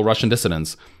liberal Russian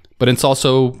dissidents, but it's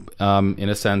also, in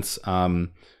a sense,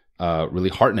 really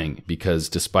heartening because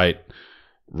despite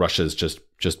Russia's just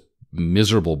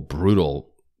miserable,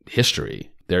 brutal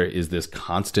history, there is this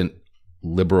constant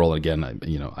liberal, again,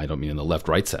 I don't mean in the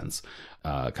left-right sense,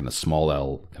 kind of small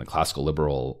L, kind of classical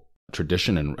liberal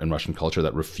tradition in Russian culture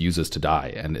that refuses to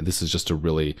die. And this is just a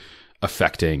really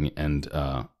affecting and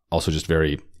also just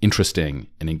very interesting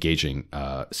and engaging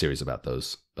series about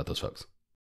those folks.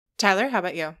 Tyler, how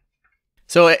about you?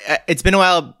 So it's been a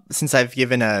while since I've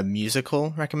given a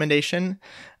musical recommendation.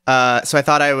 So I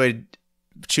thought I would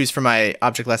choose for my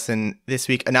object lesson this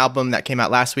week an album that came out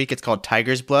last week. It's called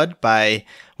Tiger's Blood by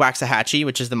Waxahatchee,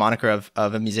 which is the moniker of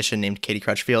a musician named Katie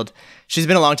Crutchfield. She's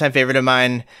been a longtime favorite of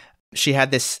mine. She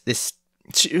had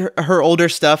her older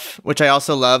stuff, which I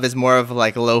also love, is more of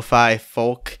like lo-fi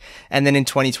folk. And then in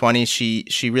 2020,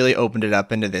 she really opened it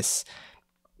up into this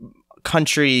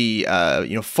country,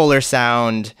 fuller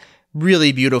sound,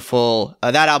 really beautiful.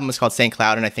 That album was called St.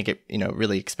 Cloud, and I think it,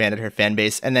 really expanded her fan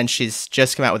base. And then she's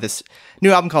just come out with this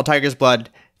new album called Tiger's Blood.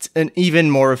 It's an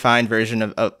even more refined version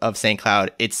of St.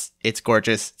 Cloud. It's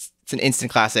gorgeous. It's an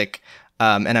instant classic.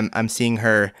 And I'm seeing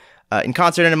her in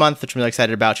concert in a month, which I'm really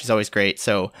excited about. She's always great.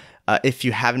 So if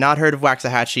you have not heard of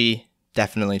Waxahatchee,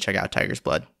 definitely check out Tiger's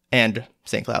Blood and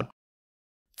St. Cloud.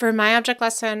 For my object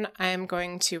lesson, I am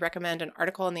going to recommend an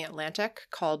article in The Atlantic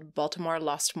called Baltimore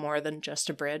Lost More Than Just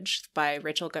a Bridge by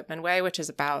Rachel Gutmanway, which is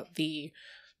about the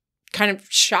kind of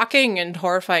shocking and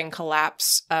horrifying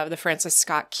collapse of the Francis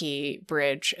Scott Key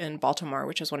Bridge in Baltimore,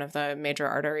 which is one of the major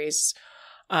arteries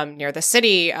near the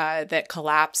city that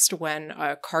collapsed when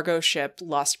a cargo ship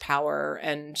lost power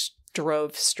and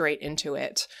drove straight into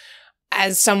it.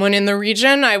 As someone in the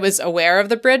region, I was aware of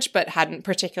the bridge, but hadn't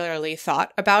particularly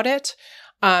thought about it.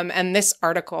 And this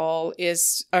article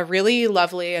is a really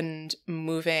lovely and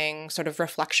moving sort of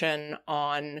reflection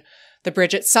on the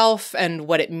bridge itself and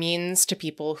what it means to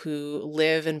people who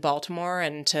live in Baltimore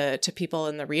and to people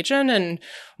in the region, and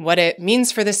what it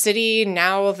means for the city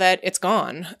now that it's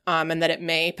gone, and that it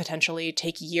may potentially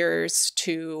take years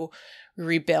to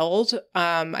rebuild.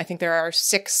 I think there are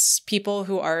 6 people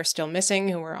who are still missing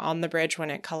who were on the bridge when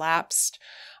it collapsed.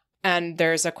 And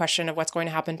there's a question of what's going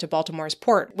to happen to Baltimore's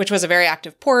port, which was a very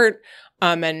active port,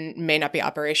 and may not be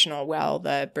operational while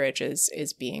the bridge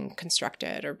is being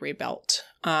constructed or rebuilt.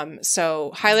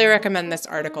 So highly recommend this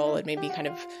article. It made me kind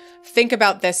of think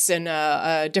about this in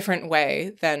a different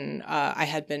way than I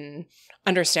had been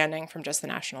understanding from just the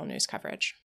national news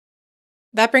coverage.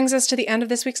 That brings us to the end of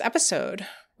this week's episode.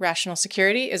 Rational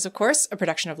Security is, of course, a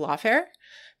production of Lawfare.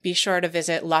 Be sure to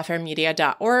visit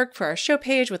lawfaremedia.org for our show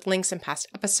page with links and past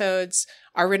episodes,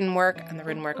 our written work, and the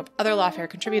written work of other Lawfare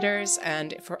contributors,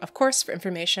 and, of course, for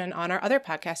information on our other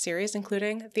podcast series,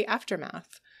 including The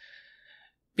Aftermath.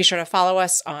 Be sure to follow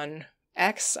us on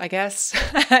X, I guess,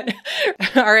 at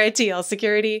RITL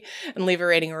Security, and leave a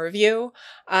rating or review.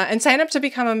 And sign up to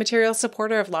become a material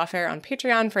supporter of Lawfare on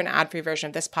Patreon for an ad-free version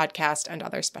of this podcast and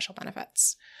other special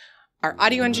benefits. Our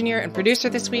audio engineer and producer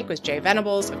this week was Jay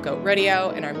Venables of Goat Rodeo,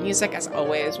 and our music, as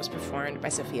always, was performed by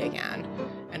Sophia Yan.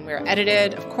 And we're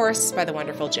edited, of course, by the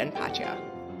wonderful Jen Patja.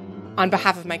 On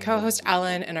behalf of my co-host,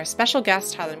 Alan, and our special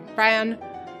guest, McBrien,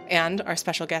 and our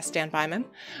special guest, Dan Byman,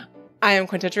 I am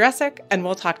Quinta, and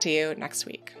we'll talk to you next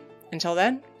week. Until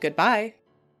then, goodbye.